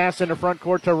 Baseball pass into front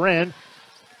court to Wren.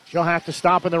 She'll have to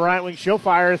stop in the right wing. She'll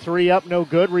fire a three up. No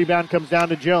good. Rebound comes down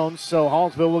to Jones, so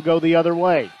Hallsville will go the other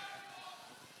way.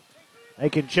 They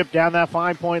can chip down that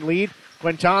 5-point lead.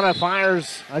 Quintana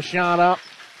fires a shot up.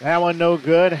 That one no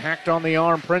good. Hacked on the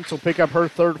arm. Prince will pick up her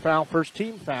third foul, first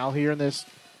team foul here in this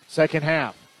second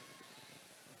half.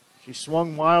 She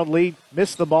swung wildly,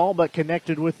 missed the ball, but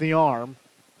connected with the arm.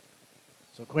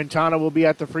 So Quintana will be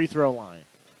at the free throw line.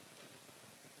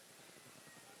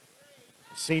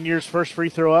 Senior's first free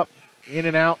throw up, in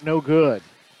and out, no good.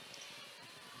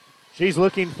 She's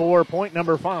looking for point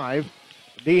number 5.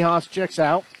 DeHaas checks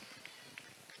out.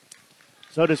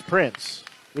 So does Prince.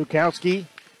 Bukowski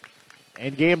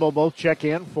and Gamble both check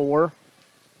in for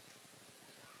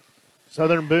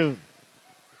Southern Boone.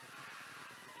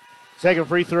 Second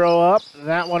free throw up.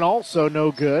 That one also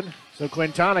no good. So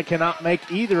Quintana cannot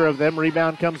make either of them.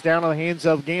 Rebound comes down to the hands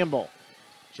of Gamble.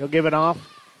 She'll give it off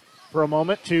for a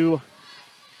moment to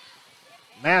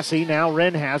Massey. Now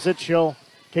Wren has it. She'll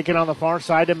kick it on the far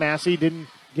side to Massey. Didn't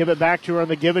give it back to her on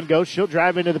the give and go. She'll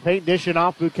drive into the paint, dish it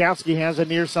off. Bukowski has it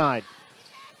near side.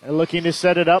 They're looking to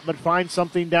set it up, but find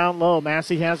something down low.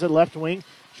 Massey has it left wing.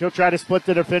 She'll try to split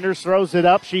the defenders, throws it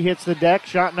up. She hits the deck.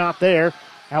 Shot not there.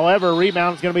 However,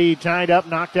 rebound's going to be tied up,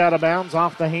 knocked out of bounds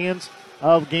off the hands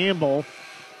of Gamble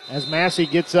as Massey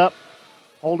gets up,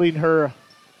 holding her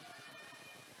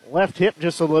left hip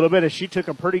just a little bit as she took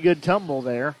a pretty good tumble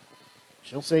there.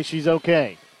 She'll say she's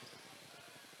okay.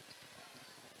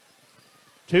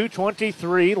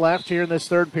 2:23 left here in this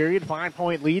third period.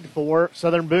 5-point lead for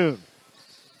Southern Boone.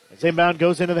 As inbound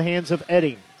goes into the hands of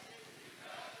Edding.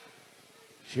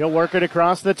 She'll work it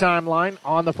across the timeline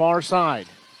on the far side.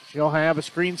 She'll have a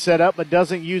screen set up but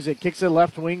doesn't use it. Kicks it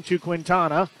left wing to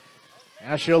Quintana.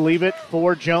 Now she'll leave it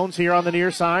for Jones here on the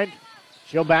near side.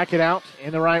 She'll back it out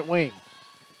in the right wing.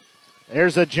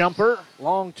 There's a jumper.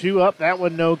 Long two up. That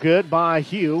one no good by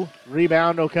Hugh.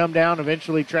 Rebound will come down,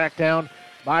 eventually tracked down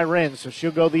by Wren. So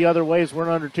she'll go the other way as we're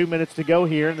under 2 minutes to go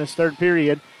here in this third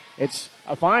period. It's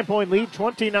a 5-point lead,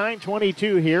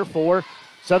 29-22 here for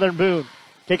Southern Boone.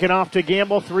 Kicking off to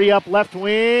Gamble. Three up left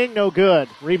wing. No good.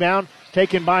 Rebound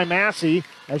taken by Massey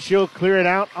as she'll clear it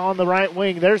out on the right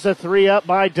wing. There's a three up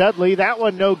by Dudley. That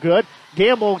one no good.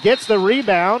 Gamble gets the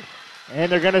rebound,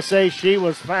 and they're going to say she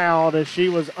was fouled as she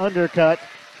was undercut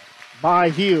by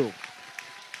Hugh.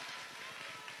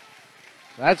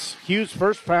 That's Hugh's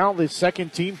first foul, the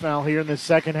second team foul here in the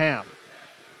second half.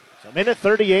 So minute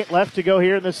 38 left to go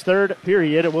here in this third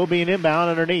period. It will be an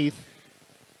inbound underneath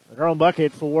their own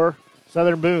bucket for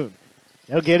Southern Boone.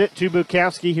 They'll get it to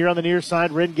Bukowski here on the near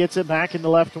side. Wren gets it back in the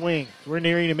left wing. We're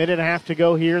nearing a minute and a half to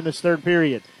go here in this third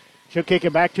period. She'll kick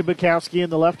it back to Bukowski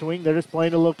in the left wing. They're just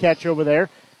playing a little catch over there.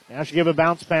 Now she'll give a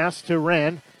bounce pass to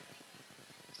Wren.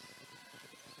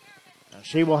 Now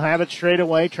she will have it straight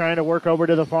away, trying to work over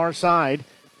to the far side.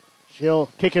 She'll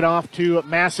kick it off to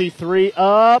Massey. Three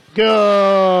up.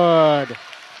 Good.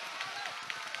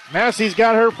 Massey's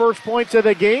got her first points of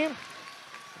the game.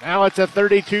 Now it's a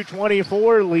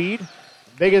 32-24 lead.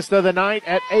 Biggest of the night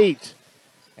at 8.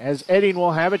 As Edding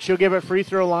will have it, she'll give it free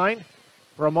throw line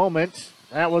for a moment.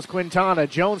 That was Quintana.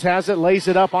 Jones has it, lays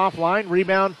it up offline.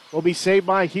 Rebound will be saved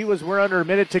by Hugh as we're under a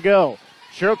minute to go.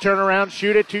 She'll turn around,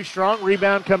 shoot it too strong.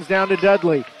 Rebound comes down to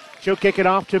Dudley. She'll kick it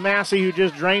off to Massey, who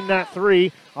just drained that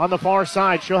three on the far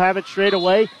side. She'll have it straight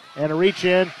away and a reach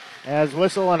in as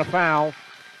whistle and a foul.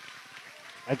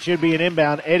 That should be an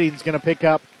inbound. Edding's going to pick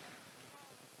up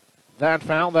that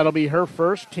foul. That'll be her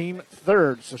first, team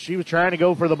third. So she was trying to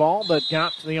go for the ball, but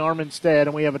got to the arm instead,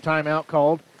 and we have a timeout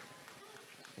called.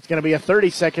 It's going to be a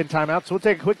 30-second timeout, so we'll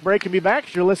take a quick break and be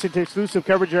back. You're listening to exclusive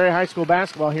coverage of area high school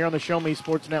basketball here on the Show Me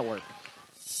Sports Network.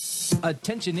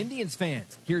 Attention Indians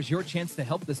fans, here's your chance to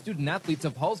help the student athletes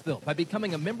of Hallsville by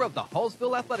becoming a member of the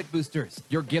Hallsville Athletic Boosters.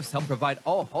 Your gifts help provide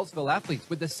all Hallsville athletes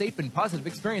with a safe and positive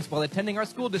experience while attending our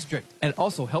school district, and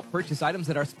also help purchase items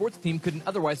that our sports team couldn't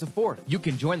otherwise afford. You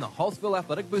can join the Hallsville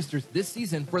Athletic Boosters this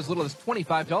season for as little as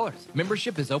 $25.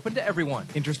 Membership is open to everyone.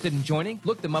 Interested in joining?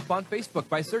 Look them up on Facebook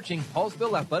by searching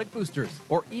Hallsville Athletic Boosters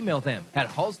or email them at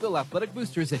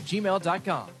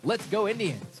hallsvilleathleticboosters@gmail.com. Let's go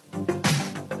Indians!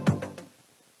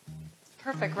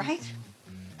 Perfect, right?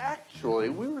 Actually,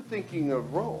 we were thinking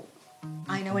of Rome.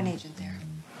 I know an agent there.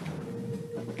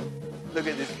 Look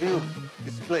at this view.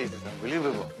 This place is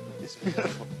unbelievable. It's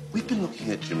beautiful. We've been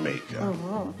looking at Jamaica.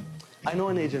 I know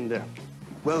an agent there.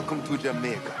 Welcome to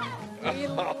Jamaica. We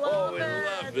love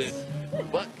it.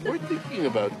 But we're thinking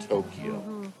about Tokyo.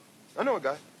 I know a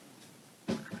guy.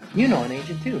 You know an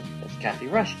agent too. That's Kathy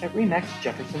Rush at RE/MAX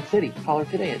Jefferson City. Call her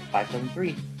today at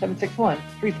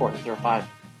 573-761-3405.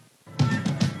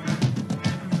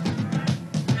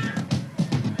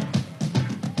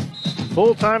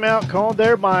 Full timeout called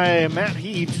there by Matt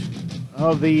Heat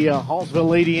of the Hallsville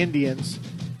Lady Indians.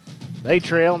 They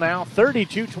trail now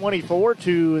 32-24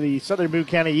 to the Southern Boone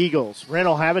County Eagles. Wren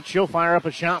will have it. She'll fire up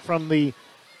a shot from the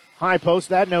high post.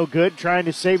 That no good. Trying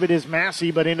to save it is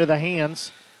Massey, but into the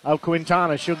hands of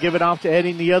Quintana. She'll give it off to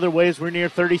Edding the other way as we're near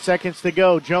 30 seconds to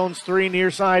go. Jones 3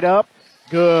 near side up.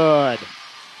 Good.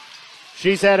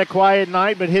 She's had a quiet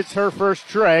night, but hits her first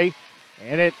tray,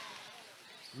 and it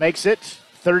makes it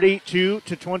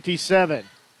 32-27.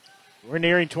 We're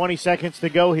nearing 20 seconds to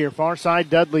go here. Far side,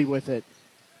 Dudley with it.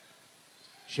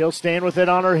 She'll stand with it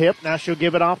on her hip. Now she'll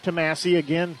give it off to Massey.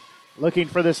 Again, looking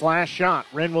for this last shot.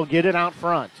 Wren will get it out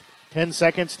front. 10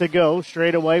 seconds to go.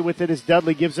 Straight away with it as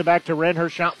Dudley gives it back to Wren. Her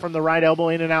shot from the right elbow,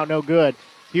 in and out, no good.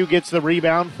 Hugh gets the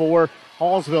rebound for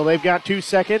Hallsville. They've got 2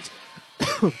 seconds.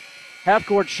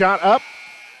 Half-court shot up.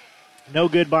 No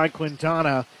good by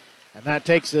Quintana. And that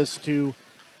takes us to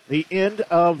the end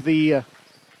of the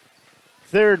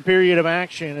third period of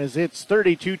action as it's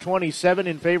 32-27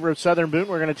 in favor of Southern Boone.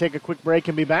 We're going to take a quick break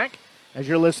and be back as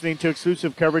you're listening to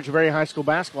exclusive coverage of area high school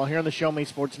basketball here on the Show Me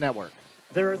Sports Network.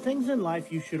 There are things in life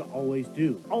you should always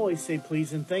do. Always say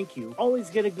please and thank you. Always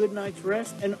get a good night's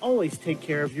rest, and always take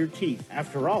care of your teeth.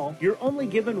 After all, you're only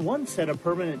given one set of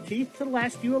permanent teeth to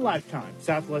last you a lifetime.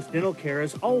 Southwest Dental Care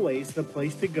is always the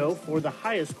place to go for the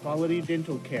highest quality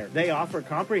dental care. They offer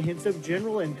comprehensive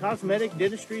general and cosmetic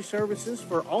dentistry services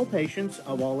for all patients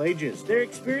of all ages. Their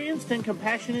experienced and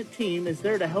compassionate team is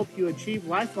there to help you achieve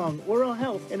lifelong oral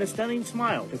health and a stunning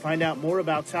smile. To find out more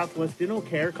about Southwest Dental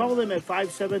Care, call them at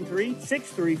 573-634-4909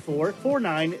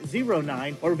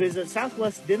 or visit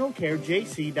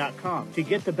southwestdentalcarejc.com. To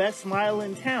get the best smile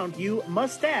in town, you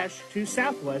must dash to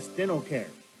Southwest Dental Care.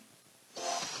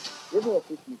 Riverwalk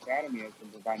Christian Academy has been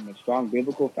providing a strong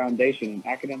biblical foundation and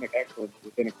academic excellence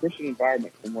within a Christian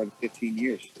environment for more than 15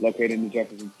 years. Located in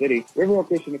Jefferson City, Riverwalk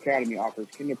Christian Academy offers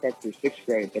kindergarten through 6th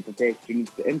grade that prepares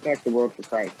students to impact the world for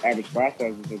Christ. Average class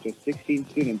sizes are just 16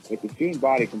 students, with the student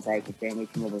body comprised of families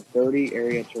from over 30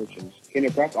 area churches.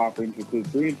 Kinder prep offerings include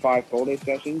 3 and 5 full-day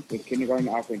sessions, with kindergarten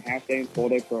offering half-day and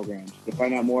full-day programs. To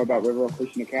find out more about Riverwalk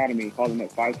Christian Academy, call them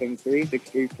at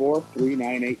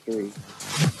 573-634-3983.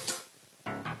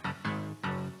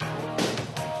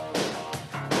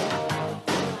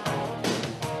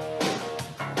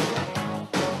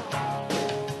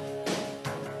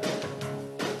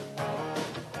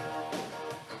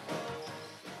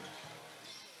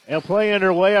 And play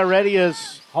underway already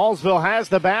as Hallsville has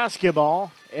the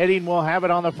basketball. Edding will have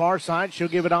it on the far side. She'll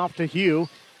give it off to Hugh.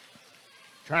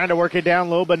 Trying to work it down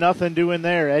low, but nothing doing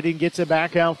there. Edding gets it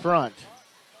back out front.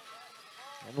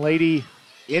 And Lady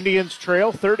Indians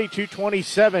trail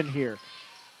 32-27 here.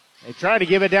 They try to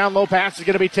give it down low. Pass is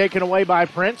going to be taken away by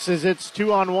Prince as it's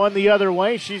 2-on-1 the other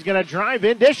way. She's going to drive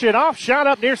in, dish it off. Shot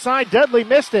up near side. Dudley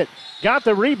missed it. Got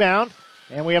the rebound.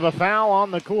 And we have a foul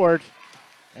on the court.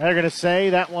 And they're going to say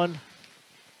that one,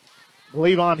 I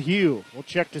believe, on Hugh. We'll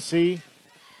check to see.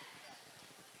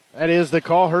 That is the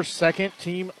call, her second,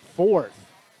 team fourth.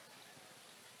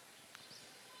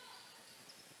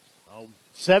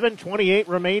 7:28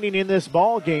 remaining in this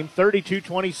ball game.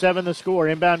 32-27 the score.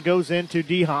 Inbound goes into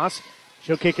DeHaas.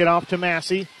 She'll kick it off to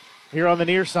Massey here on the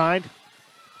near side.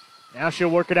 Now she'll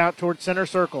work it out towards center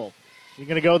circle. She's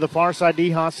going to go the far side.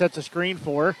 DeHaas sets a screen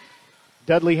for her.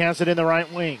 Dudley has it in the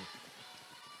right wing.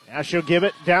 Now she'll give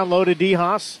it down low to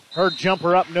DeHaas. Her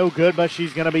jumper up no good, but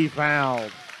she's going to be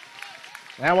fouled.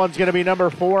 That one's going to be number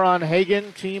 4 on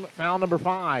Hagan, team foul number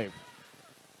 5.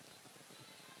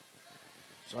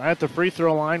 So at the free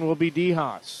throw line will be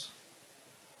DeHaas.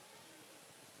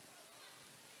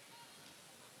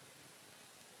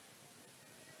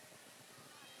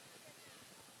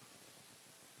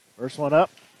 First one up,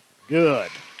 good.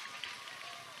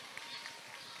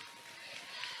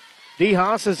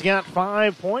 DeHaas has got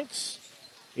 5 points,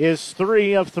 is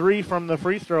 3 of 3 from the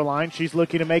free throw line. She's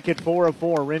looking to make it 4 of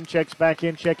 4. Wren checks back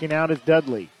in, checking out is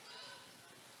Dudley.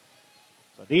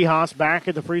 So DeHaas back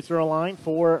at the free throw line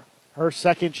for her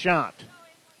second shot.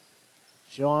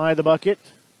 She'll eye the bucket.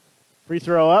 Free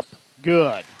throw up,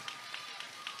 good.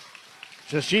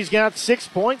 So she's got 6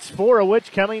 points, 4 of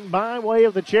which coming by way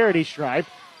of the charity stripe,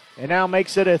 and now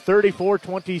makes it a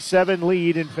 34-27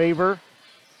 lead in favor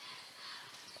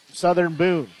Southern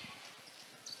Boone.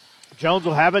 Jones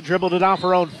will have it, dribbled it off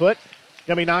her own foot.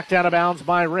 Going to be knocked out of bounds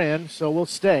by Wren, so we'll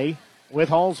stay with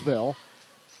Hallsville.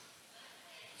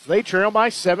 So they trail by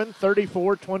 7,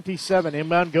 34-27.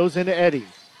 Inbound goes into Eddie.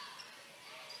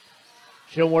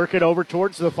 She'll work it over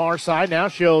towards the far side. Now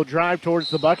she'll drive towards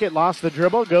the bucket, lost the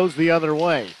dribble, goes the other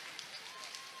way.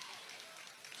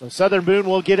 So Southern Boone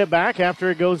will get it back after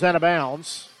it goes out of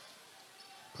bounds.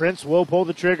 Prince will pull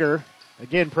the trigger.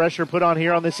 Again, pressure put on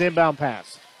here on this inbound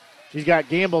pass. She's got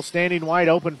Gamble standing wide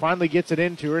open, finally gets it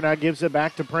into her, now gives it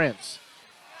back to Prince.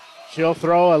 She'll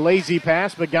throw a lazy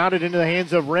pass, but got it into the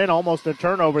hands of Wren, almost a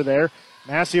turnover there.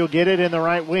 Massey will get it in the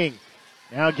right wing.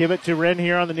 Now give it to Wren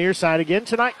here on the near side again.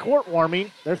 Tonight, court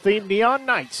warming. Their theme, Neon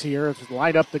Nights here, to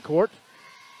light up the court.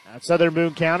 At Southern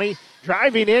Boone County.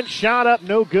 Driving in, shot up,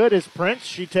 no good is Prince.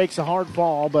 She takes a hard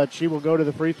fall, but she will go to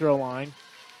the free throw line.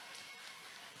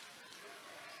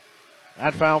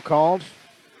 That foul called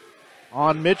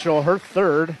on Mitchell, her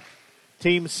third,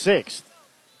 team sixth.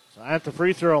 So at the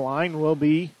free throw line will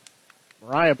be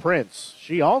Mariah Prince.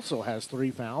 She also has 3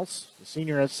 fouls. The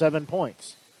senior has 7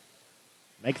 points.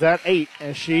 Make that 8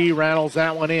 as she rattles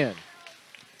that one in.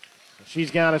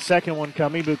 She's got a second one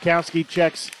coming. Bukowski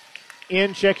checks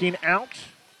in, checking out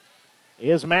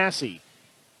is Massey.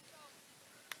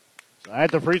 So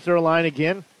at the free throw line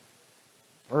again,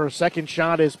 her second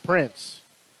shot is Prince.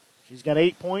 She's got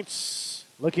 8 points,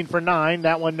 looking for 9.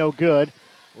 That one no good.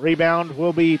 Rebound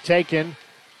will be taken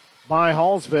by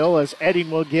Hallsville as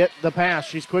Edding will get the pass.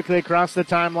 She's quickly across the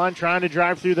timeline trying to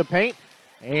drive through the paint,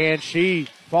 and she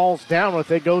falls down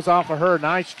with it, goes off of her.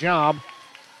 Nice job.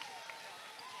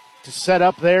 To set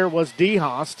up there was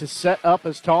DeHaas, to set up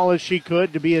as tall as she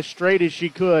could, to be as straight as she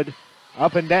could,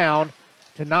 up and down,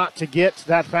 to get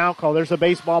that foul call. There's a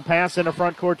baseball pass in the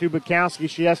front court to Bukowski.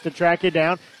 She has to track it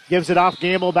down, gives it off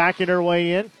Gamble, backing her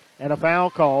way in, and a foul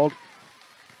called.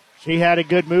 She had a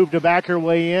good move to back her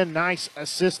way in. Nice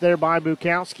assist there by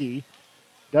Bukowski.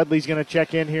 Dudley's going to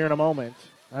check in here in a moment.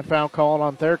 That foul called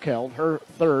on Therkeld, her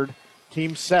third,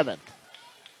 team 7th.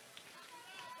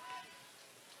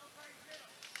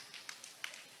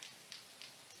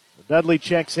 Dudley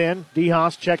checks in.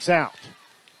 DeHaas checks out.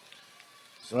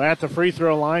 So at the free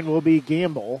throw line will be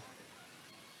Gamble.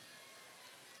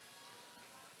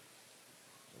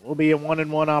 Will be a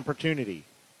 1-and-1 opportunity.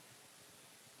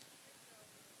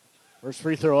 First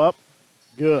free throw up.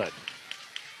 Good.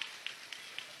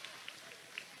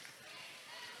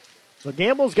 So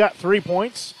Gamble's got 3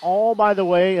 points, all by the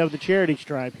way of the charity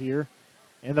stripe here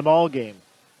in the ball game.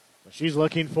 She's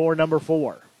looking for number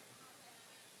 4.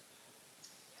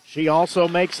 She also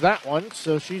makes that one,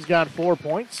 so she's got 4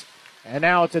 points. And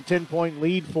now it's a 10-point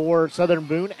lead for Southern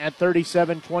Boone at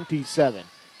 37-27.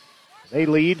 They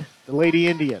lead the Lady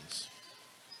Indians.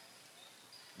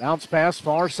 Bounce pass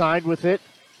far side with it.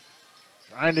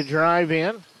 Trying to drive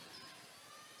in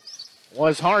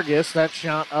was Hargis. That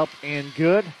shot up and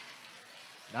good.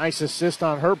 Nice assist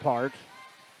on her part.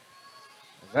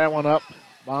 That one up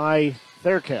by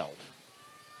Therkeld.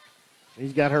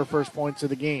 She's got her first points of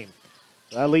the game.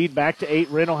 That lead back to 8.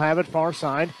 Wren will have it far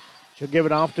side. She'll give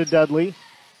it off to Dudley.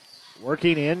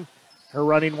 Working in. Her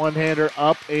running one-hander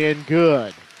up and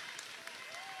good.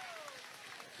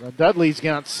 So Dudley's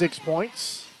got 6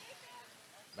 points.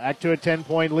 Back to a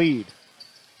 10-point lead.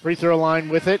 Free throw line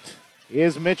with it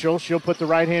is Mitchell. She'll put the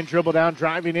right-hand dribble down,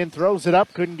 driving in, throws it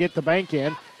up, couldn't get the bank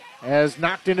in. As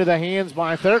knocked into the hands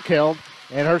by Therkeld,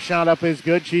 and her shot up is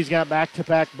good. She's got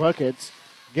back-to-back buckets.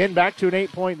 Again, back to an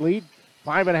 8-point lead.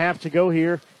 5.5 to go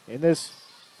here in this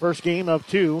first game of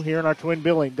 2 here in our twin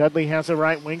billing. Dudley has a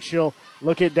right wing. She'll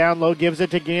look it down low, gives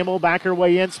it to Gamble. Back her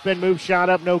way in, spin move,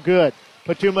 shot up, no good.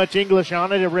 Put too much English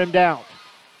on it, it rimmed out.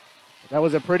 That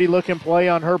was a pretty looking play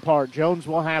on her part. Jones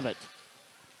will have it.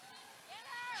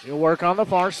 She'll work on the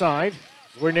far side.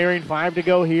 We're nearing 5 to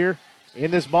go here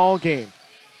in this ball game.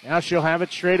 Now she'll have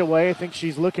it straight away. I think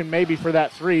she's looking maybe for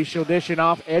that 3. She'll dish it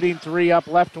off. Edding 3 up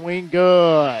left wing.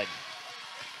 Good.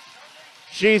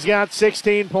 She's got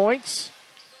 16 points.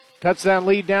 Cuts that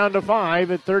lead down to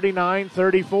 5 at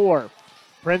 39-34.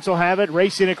 Prince will have it,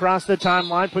 racing across the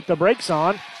timeline, put the brakes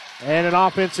on, and an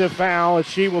offensive foul as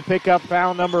she will pick up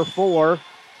foul number 4.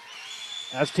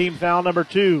 That's team foul number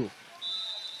 2.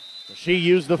 So she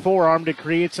used the forearm to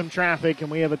create some traffic, and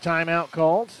we have a timeout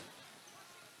called.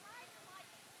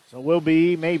 So we'll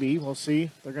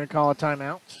see. They're going to call a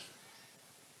timeout.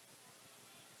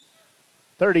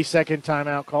 30-second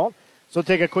timeout called. So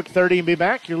take a quick 30 and be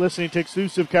back. You're listening to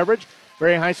exclusive coverage for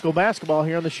Berry High School basketball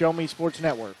here on the Show Me Sports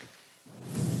Network.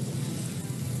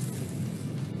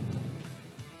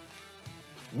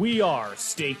 We are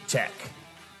State Tech.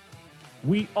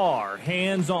 We are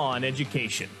hands-on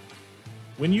education.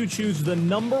 When you choose the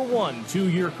 #1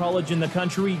 two-year college in the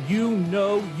country, you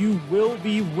know you will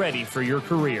be ready for your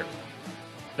career.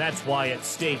 That's why at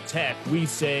State Tech we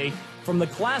say, from the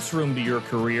classroom to your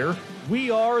career,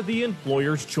 we are the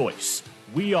employer's choice.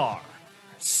 We are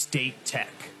State Tech.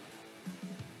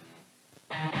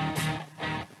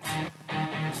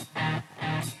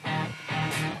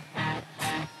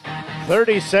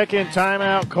 30-second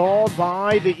timeout called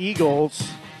by the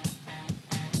Eagles.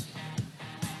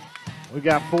 We've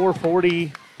got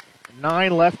 4:49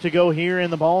 left to go here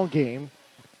in the ball game.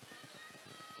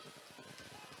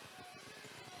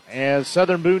 As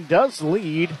Southern Boone does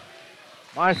lead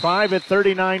by 5 at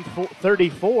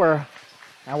 39-34.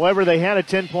 However, they had a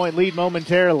 10-point lead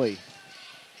momentarily.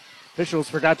 Officials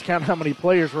forgot to count how many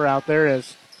players were out there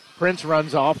as Prince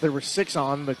runs off. There were 6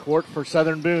 on the court for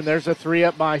Southern Boone. There's a 3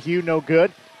 up by Hugh, no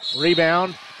good.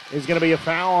 Rebound is going to be a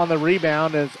foul on the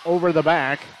rebound as over the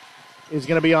back is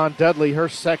going to be on Dudley, her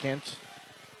second,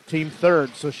 team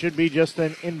third, so should be just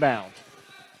an inbound.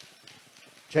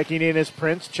 Checking in is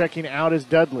Prince, checking out is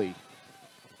Dudley.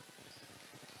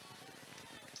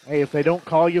 Hey, if they don't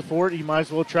call you for it, you might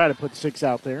as well try to put 6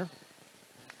 out there.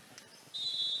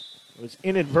 It was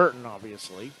inadvertent,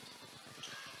 obviously.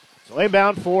 So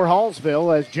inbound for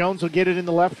Hallsville as Jones will get it in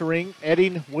the left ring.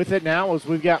 Edding with it now as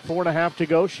we've got 4.5 to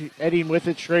go. Edding with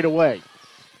it straight away.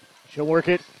 She'll work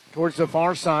it towards the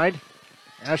far side.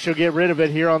 Now she'll get rid of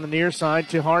it here on the near side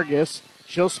to Hargis.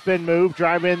 She'll spin move,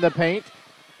 drive in the paint.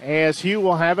 As Hugh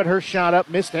will have it, her shot up,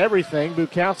 missed everything.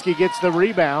 Bukowski gets the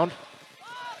rebound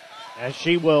as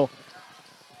she will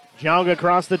jog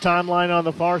across the timeline on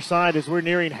the far side as we're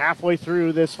nearing halfway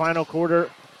through this final quarter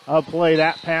of play.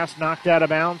 That pass knocked out of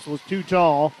bounds, was too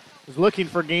tall. Was looking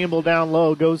for Gamble down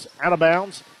low, goes out of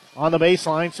bounds on the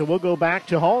baseline. So we'll go back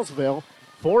to Hallsville.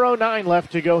 4:09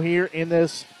 left to go here in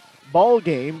this ball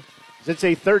game. It's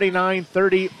a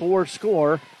 39-34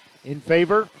 score in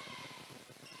favor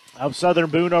of Southern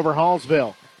Boone over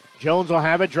Hallsville. Jones will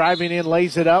have it, driving in,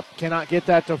 lays it up. Cannot get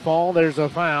that to fall. There's a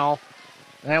foul.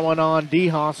 That one on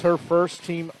DeHaas, her first,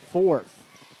 team fourth.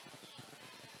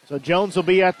 So Jones will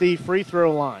be at the free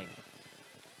throw line.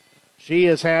 She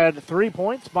has had 3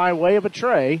 points by way of a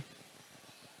tray.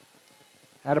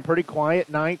 Had a pretty quiet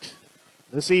night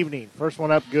this evening. First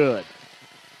one up good.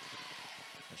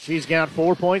 She's got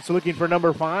 4 points, looking for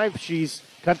number 5. She's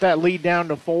cut that lead down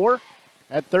to 4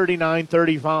 at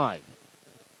 39-35.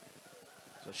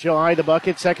 So she'll eye the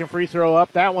bucket. Second free throw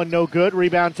up. That one no good.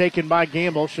 Rebound taken by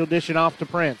Gamble. She'll dish it off to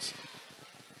Prince.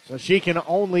 So she can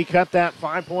only cut that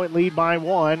 5-point lead by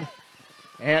 1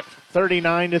 at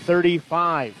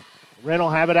 39-35. Wren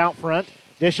will have it out front.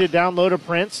 Dish it down low to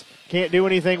Prince. Can't do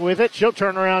anything with it. She'll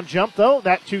turn around jump, though.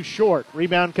 That too short.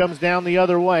 Rebound comes down the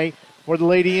other way for the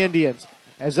Lady Indians.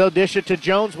 As they'll dish it to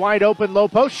Jones, wide open, low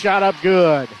post, shot up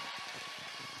good.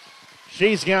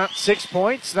 She's got 6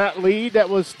 points. That lead that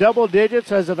was double digits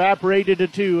has evaporated to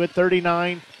 2 at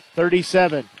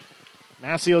 39-37.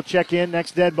 Massey will check in,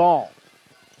 next dead ball.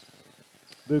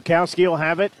 Bukowski will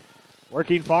have it.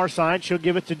 Working far side, she'll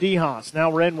give it to DeHaas.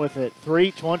 Now Wren with it.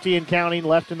 3:20 and counting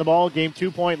left in the ball game.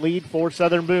 2-point lead for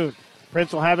Southern Boone.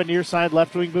 Prince will have it near side,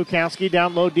 left wing Bukowski.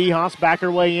 Down low, DeHaas, back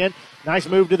her way in. Nice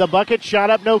move to the bucket. Shot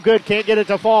up, no good. Can't get it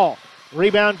to fall.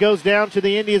 Rebound goes down to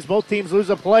the Indians. Both teams lose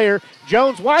a player.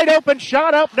 Jones wide open.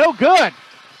 Shot up, no good.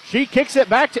 She kicks it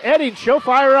back to Edding. She'll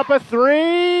fire up a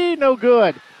 3. No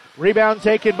good. Rebound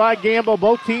taken by Gamble.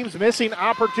 Both teams missing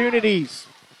opportunities.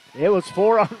 It was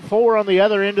 4-on-4 on the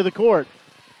other end of the court.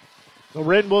 So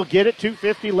Wren will get it.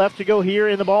 2:50 left to go here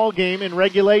in the ball game in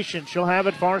regulation. She'll have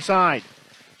it far side.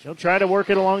 She'll try to work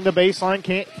it along the baseline.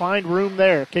 Can't find room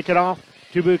there. Kick it off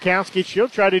to Bukowski. She'll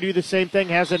try to do the same thing.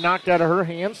 Has it knocked out of her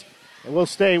hands. It will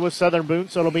stay with Southern Boone,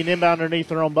 so it'll be an inbound underneath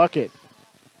their own bucket.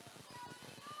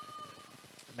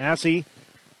 Massey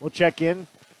will check in.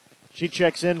 She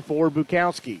checks in for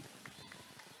Bukowski.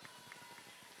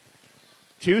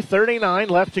 2:39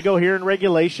 left to go here in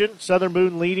regulation. Southern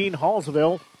Boone leading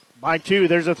Hallsville by 2.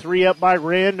 There's a 3 up by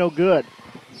Wren. No good.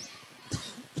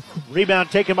 Rebound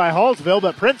taken by Hallsville,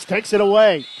 but Prince takes it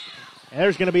away. And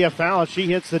there's going to be a foul as she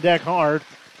hits the deck hard.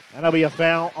 That'll be a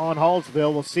foul on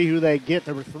Hallsville. We'll see who they get.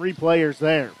 There were 3 players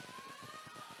there.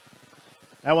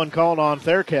 That one called on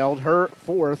Fairkeld, her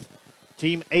 4th,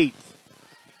 team 8th.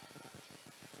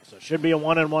 So it should be a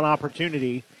 1-on-1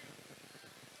 opportunity.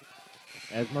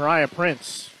 As Mariah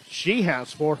Prince, she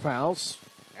has 4 fouls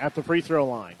at the free throw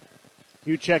line.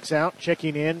 Hugh checks out.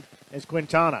 Checking in is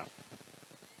Quintana.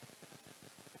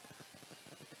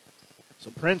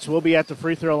 So Prince will be at the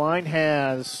free throw line,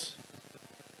 has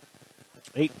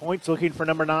 8 points, looking for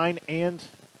number 9 and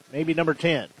maybe number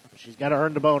 10. She's got to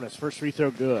earn the bonus. First free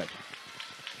throw good.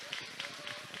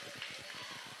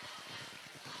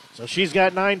 So she's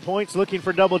got 9 points, looking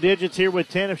for double digits here with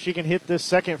 10 if she can hit this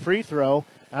second free throw.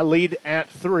 A lead at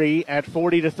 3 at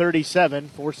 40-37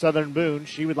 for Southern Boone.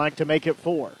 She would like to make it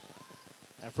 4.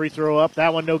 That free throw up,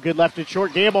 that one no good, left it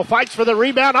short. Gamble fights for the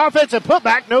rebound. Offensive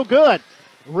putback, no good.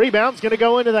 Rebound's going to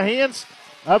go into the hands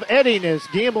of Edding as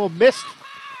Gamble missed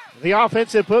the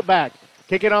offensive putback.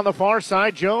 Kick it on the far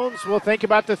side. Jones will think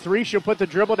about the three. She'll put the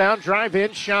dribble down, drive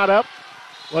in, shot up.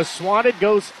 Was swatted,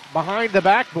 goes behind the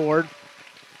backboard.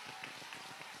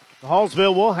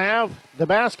 Hallsville will have the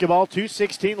basketball.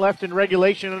 2:16 left in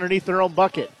regulation underneath their own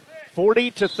bucket.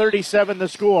 40-37 the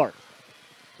score.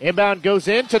 Inbound goes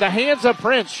into the hands of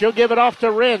Prince. She'll give it off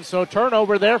to Wren, so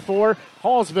turnover there for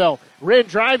Hallsville. Wren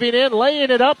driving in,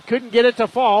 laying it up, couldn't get it to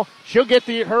fall. She'll get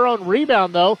her own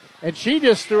rebound, though, and she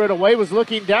just threw it away, was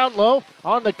looking down low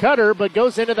on the cutter, but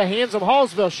goes into the hands of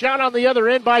Hallsville. Shot on the other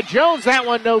end by Jones. That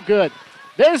one no good.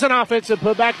 There's an offensive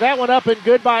putback. That one up and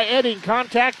good by Edding.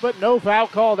 Contact, but no foul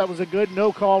call. That was a good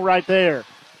no call right there.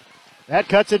 That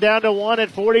cuts it down to 1 at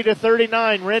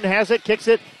 40-39. Wren has it, kicks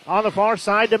it on the far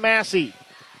side to Massey.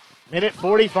 Minute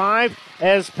 45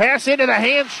 as pass into the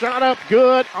hand, shot up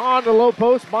good on the low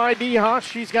post by DeHaas.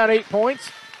 She's got 8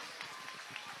 points.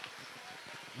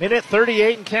 Minute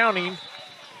 38 and counting.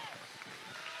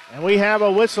 And we have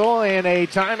a whistle and a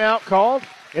timeout called.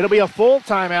 It'll be a full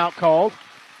timeout called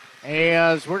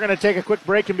as we're going to take a quick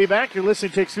break and be back. You're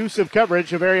listening to exclusive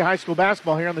coverage of area high school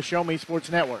basketball here on the Show Me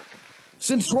Sports Network.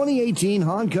 Since 2018,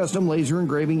 Hahn Custom Laser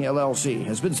Engraving LLC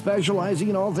has been specializing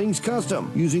in all things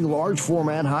custom, using large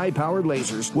format, high-powered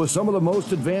lasers with some of the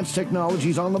most advanced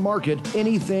technologies on the market.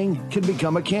 Anything can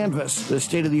become a canvas. The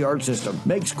state-of-the-art system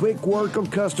makes quick work of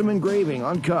custom engraving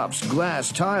on cups,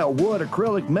 glass, tile, wood,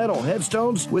 acrylic, metal,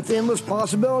 headstones with endless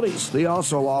possibilities. They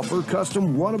also offer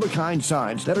custom one-of-a-kind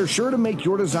signs that are sure to make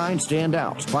your design stand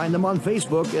out. Find them on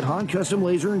Facebook at Hahn Custom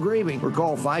Laser Engraving or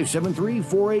call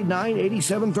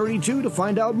 573-489-8732 to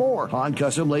find out more. Hahn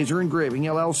Custom Laser Engraving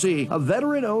LLC, a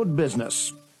veteran-owned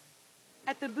business.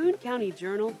 At the Boone County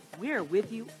Journal, we're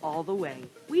with you all the way.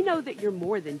 We know that you're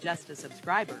more than just a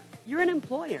subscriber. You're an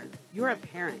employer, you're a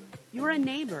parent, you're a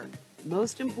neighbor.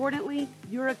 Most importantly,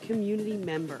 you're a community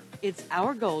member. It's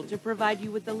our goal to provide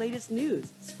you with the latest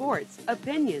news, sports,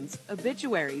 opinions,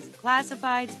 obituaries,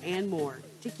 classifieds, and more,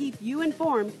 to keep you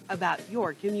informed about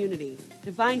your community.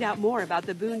 To find out more about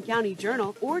the Boone County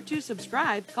Journal or to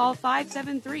subscribe, call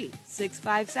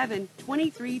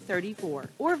 573-657-2334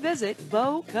 or visit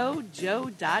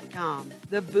bocojoe.com.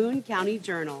 The Boone County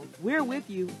Journal. We're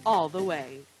with you all the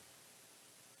way.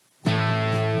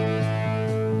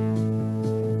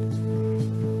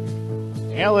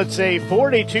 Well, it's a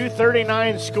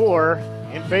 42-39 score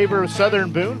in favor of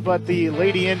Southern Boone, but the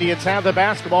Lady Indians have the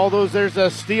basketball. There's a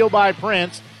steal by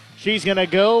Prince. She's going to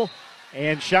go,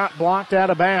 and shot blocked out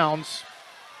of bounds.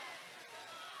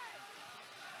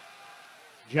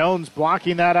 Jones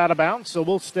blocking that out of bounds, so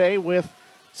we'll stay with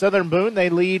Southern Boone. They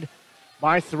lead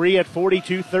by 3 at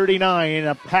 42-39 in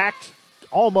a packed,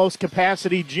 almost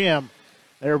capacity gym.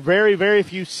 There are very, very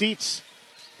few seats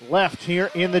left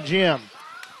here in the gym.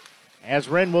 As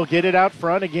Wren will get it out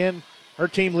front again, her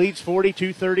team leads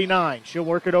 42-39. She'll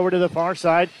work it over to the far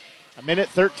side. A minute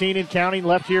 13 and counting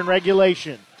left here in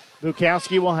regulation.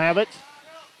 Bukowski will have it.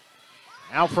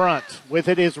 Out front with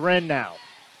it is Wren now.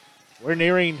 We're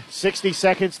nearing 60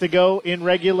 seconds to go in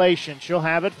regulation. She'll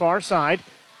have it far side.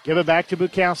 Give it back to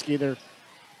Bukowski. They're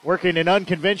working an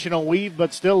unconventional weave,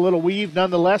 but still a little weave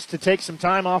nonetheless to take some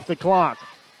time off the clock.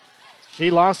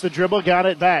 She lost the dribble, got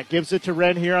it back. Gives it to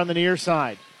Wren here on the near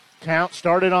side. Count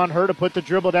started on her to put the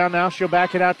dribble down now. She'll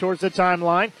back it out towards the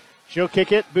timeline. She'll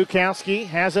kick it. Bukowski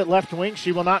has it left wing.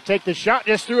 She will not take the shot.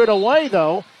 Just threw it away,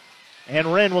 though.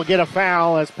 And Wren will get a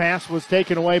foul as pass was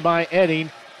taken away by Edding.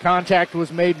 Contact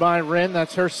was made by Wren.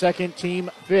 That's her second,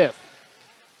 team fifth.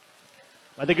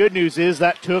 But the good news is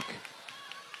that took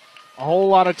a whole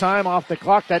lot of time off the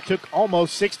clock. That took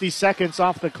almost 60 seconds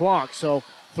off the clock. So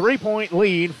 3-point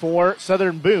lead for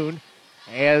Southern Boone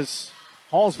as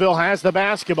Hallsville has the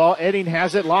basketball. Edding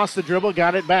has it, lost the dribble,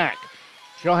 got it back.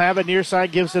 She'll have it near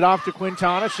side, gives it off to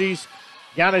Quintana. She's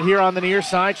got it here on the near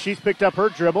side. She's picked up her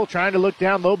dribble, trying to look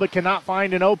down low, but cannot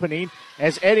find an opening.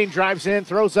 As Edding drives in,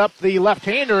 throws up the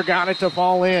left-hander, got it to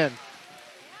fall in.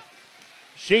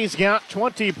 She's got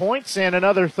 20 points and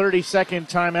another 30-second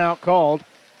timeout called.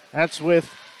 That's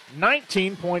with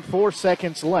 19.4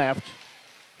 seconds left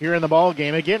here in the ball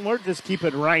game. Again, we're just keep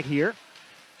it right here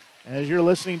as you're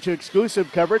listening to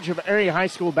exclusive coverage of area high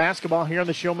school basketball here on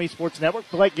the Show Me Sports Network.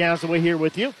 Blake Gazaway here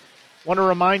with you. Want to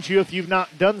remind you, if you've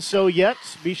not done so yet,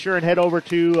 be sure and head over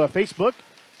to Facebook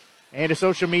and to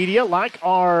social media. Like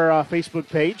our Facebook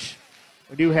page.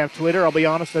 We do have Twitter. I'll be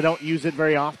honest, I don't use it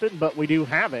very often, but we do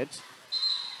have it.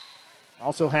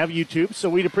 Also have YouTube, so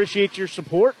we'd appreciate your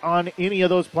support on any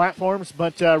of those platforms,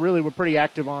 but really we're pretty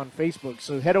active on Facebook.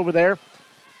 So head over there.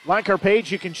 Like our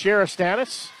page. You can share a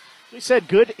status. We said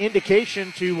good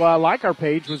indication to like our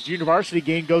page was junior varsity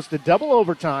game goes to double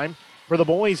overtime for the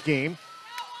boys game.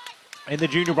 in the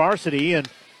junior varsity, and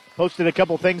posted a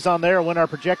couple things on there when our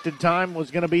projected time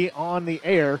was going to be on the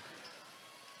air.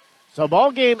 So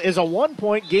ball game is a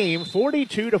 1-point game,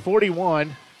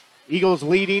 42-41. Eagles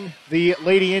leading the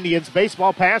Lady Indians.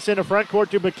 Baseball pass into front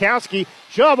court to Bukowski.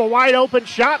 She'll have a wide open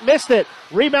shot, missed it.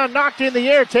 Rebound knocked in the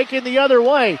air, taken the other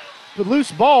way. The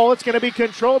loose ball, it's going to be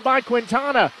controlled by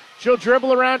Quintana. She'll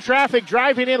dribble around traffic,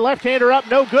 driving in, left-hander up,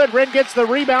 no good. Wren gets the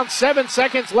rebound, 7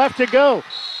 seconds left to go.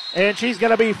 And she's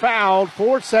going to be fouled,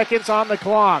 4 seconds on the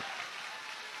clock.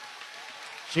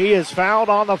 She is fouled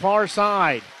on the far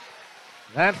side.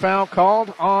 That foul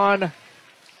called on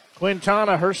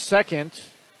Quintana, her second.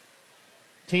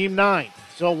 Team 9th.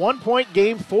 So 1-point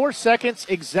game, 4 seconds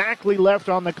exactly left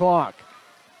on the clock.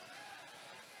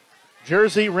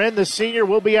 Jersey Wren, the senior,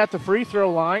 will be at the free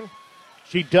throw line.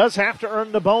 She does have to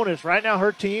earn the bonus. Right now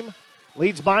her team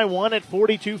leads by 1 at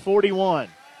 42-41.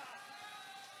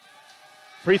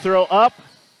 Free throw up,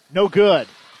 no good.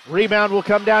 Rebound will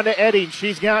come down to Edding.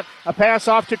 She's got a pass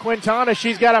off to Quintana.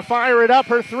 She's got to fire it up.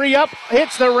 Her three up,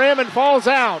 hits the rim and falls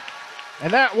out.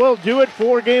 And that will do it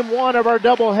for game 1 of our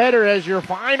doubleheader as your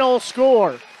final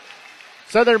score.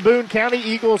 Southern Boone County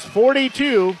Eagles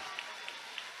 42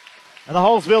 and the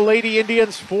Hallsville Lady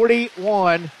Indians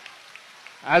 41.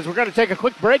 As we're going to take a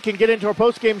quick break and get into our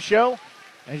postgame show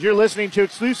as you're listening to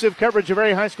exclusive coverage of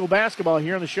area high school basketball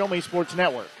here on the Show Me Sports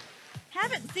Network.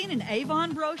 Haven't seen an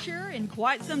Avon brochure in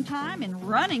quite some time and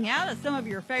running out of some of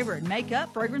your favorite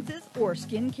makeup, fragrances, or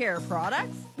skincare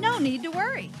products? No need to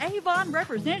worry. Avon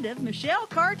representative Michelle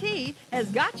Carty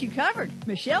has got you covered.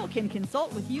 Michelle can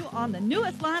consult with you on the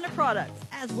newest line of products,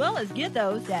 as well as get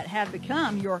those that have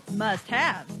become your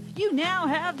must-haves. You now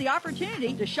have the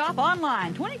opportunity to shop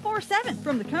online 24/7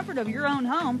 from the comfort of your own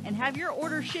home and have your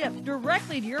order shipped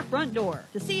directly to your front door.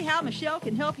 To see how Michelle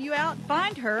can help you out,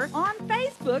 find her on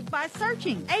Facebook by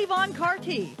searching Avon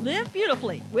Carty. Live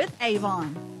beautifully with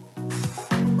Avon.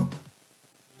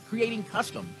 Creating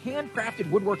custom,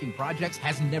 handcrafted woodworking projects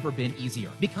has never been easier.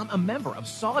 Become a member of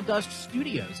Sawdust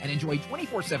Studios and enjoy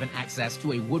 24/7 access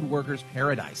to a woodworker's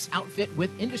paradise. Outfit with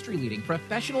industry-leading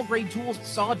professional-grade tools,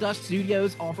 Sawdust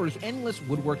Studios offers endless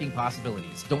woodworking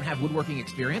possibilities. Don't have woodworking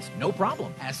experience? No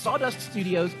problem, as Sawdust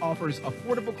Studios offers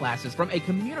affordable classes from a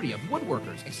community of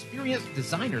woodworkers, experienced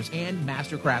designers, and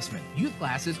master craftsmen. Youth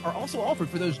classes are also offered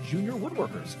for those junior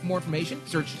woodworkers. For more information,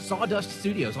 search Sawdust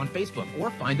Studios on Facebook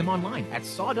or find them online at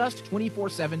sawdust247.com.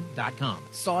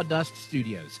 Sawdust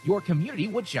Studios, your community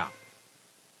woodshop.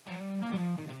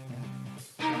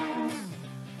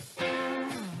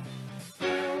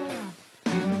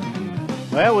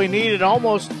 Well, we needed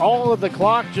almost all of the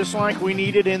clock, just like we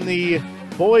needed in the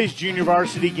boys junior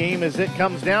varsity game as it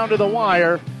comes down to the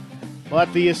wire.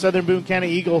 But the Southern Boone County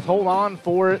Eagles hold on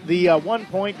for the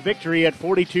 1-point victory at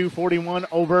 42-41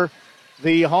 over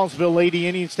the Hallsville Lady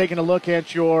Indians. Taking a look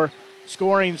at your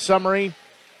scoring summary.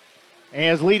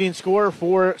 As leading scorer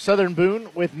for Southern Boone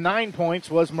with 9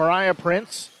 points was Mariah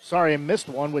Prince. Sorry, I missed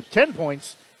one. With 10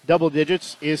 points, double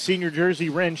digits, is senior Jersey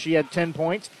Wren. She had 10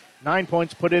 points. 9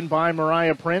 points put in by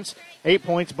Mariah Prince. 8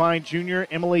 points by junior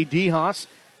Emily DeHaas.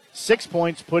 6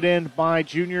 points put in by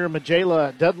junior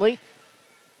Majela Dudley.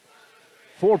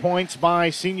 4 points by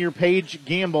senior Paige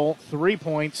Gamble. 3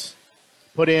 points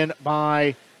put in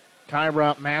by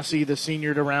Kyra Massey, the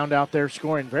senior, to round out their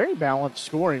scoring. Very balanced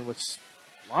scoring with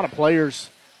a lot of players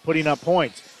putting up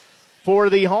points. For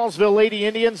the Hallsville Lady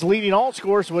Indians, leading all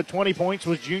scores with 20 points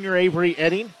was junior Avery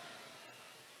Edding.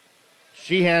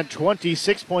 She had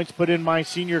 26 points put in by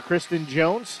senior Kristen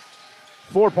Jones.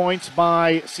 4 points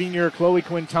by senior Chloe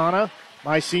Quintana,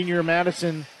 by senior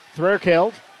Madison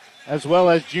Threrkeld, as well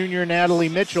as junior Natalie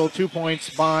Mitchell. 2 points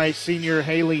by senior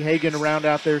Haley Hagan to round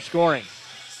out their scoring.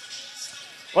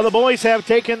 Well, the boys have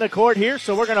taken the court here,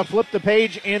 so we're going to flip the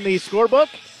page in the scorebook.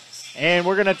 And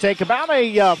we're going to take about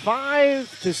a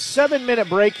 5 to 7 minute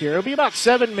break here. It'll be about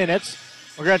 7 minutes.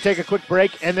 We're going to take a quick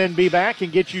break and then be back and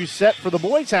get you set for the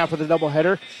boys' half of the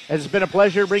doubleheader. It's been a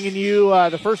pleasure bringing you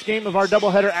the first game of our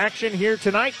doubleheader action here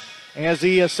tonight as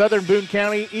the Southern Boone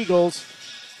County Eagles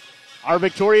are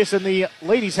victorious in the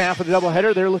ladies' half of the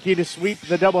doubleheader. They're looking to sweep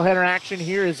the doubleheader action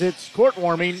here as it's court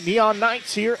warming. Neon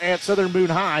Knights here at Southern Boone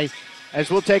High. As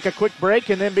we'll take a quick break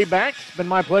and then be back. It's been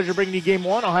my pleasure bringing you Game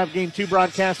 1. I'll have Game 2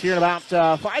 broadcast here in about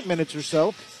 5 minutes or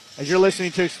so as you're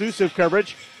listening to exclusive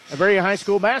coverage of area high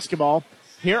school basketball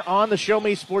here on the Show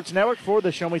Me Sports Network. For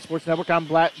the Show Me Sports Network, I'm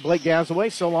Blake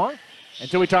Gazaway. So long.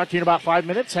 Until we talk to you in about 5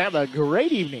 minutes, have a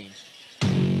great evening.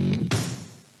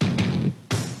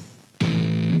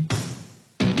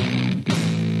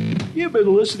 You You've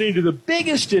been listening to the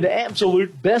biggest and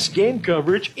absolute best game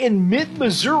coverage in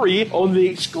mid-Missouri on the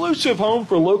exclusive home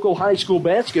for local high school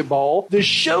basketball, the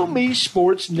Show Me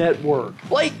Sports Network.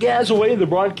 Blake Gazaway and the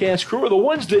broadcast crew are the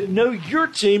ones that know your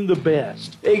team the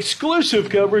best. Exclusive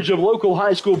coverage of local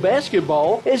high school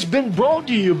basketball has been brought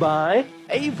to you by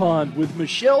Avon with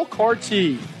Michelle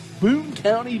Carty, Boone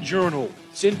County Journal,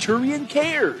 Centurion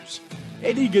Cares,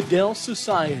 Eddie Goodell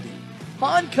Society,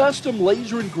 Han Custom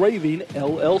Laser Engraving,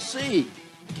 LLC,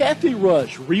 Kathy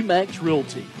Rush, Remax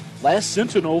Realty, Last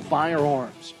Sentinel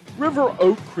Firearms, River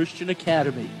Oak Christian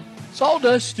Academy,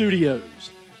 Sawdust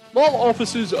Studios, Law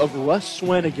Offices of Russ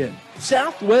Swanigan,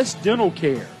 Southwest Dental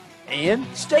Care, and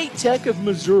State Tech of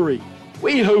Missouri.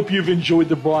 We hope you've enjoyed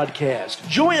the broadcast.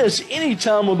 Join us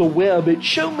anytime on the web at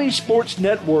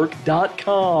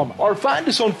ShowMeSportsNetwork.com or find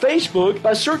us on Facebook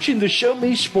by searching the Show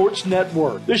Me Sports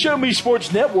Network. The Show Me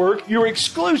Sports Network, your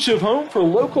exclusive home for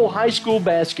local high school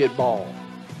basketball.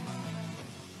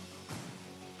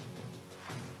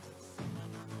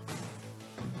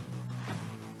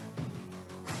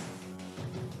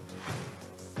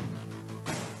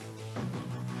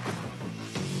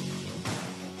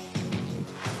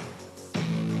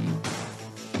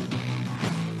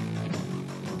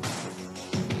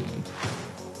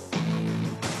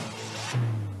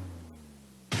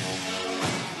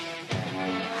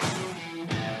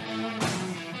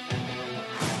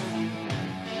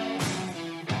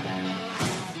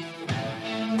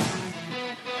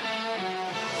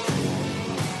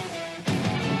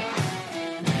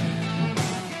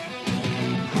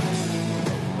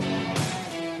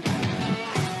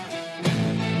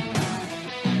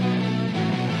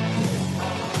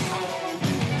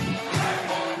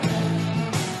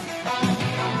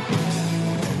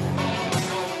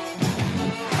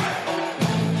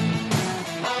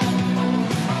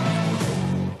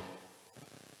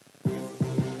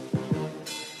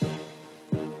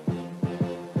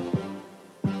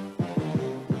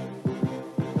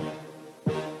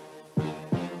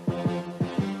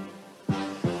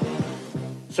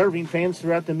 Serving fans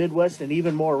throughout the Midwest and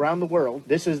even more around the world,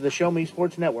 this is the Show Me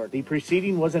Sports Network. The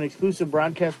preceding was an exclusive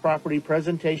broadcast property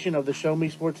presentation of the Show Me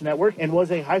Sports Network and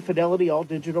was a high-fidelity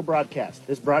all-digital broadcast.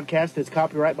 This broadcast is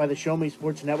copyright by the Show Me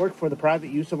Sports Network for the private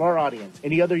use of our audience.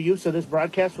 Any other use of this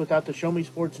broadcast without the Show Me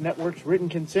Sports Network's written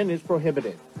consent is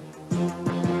prohibited.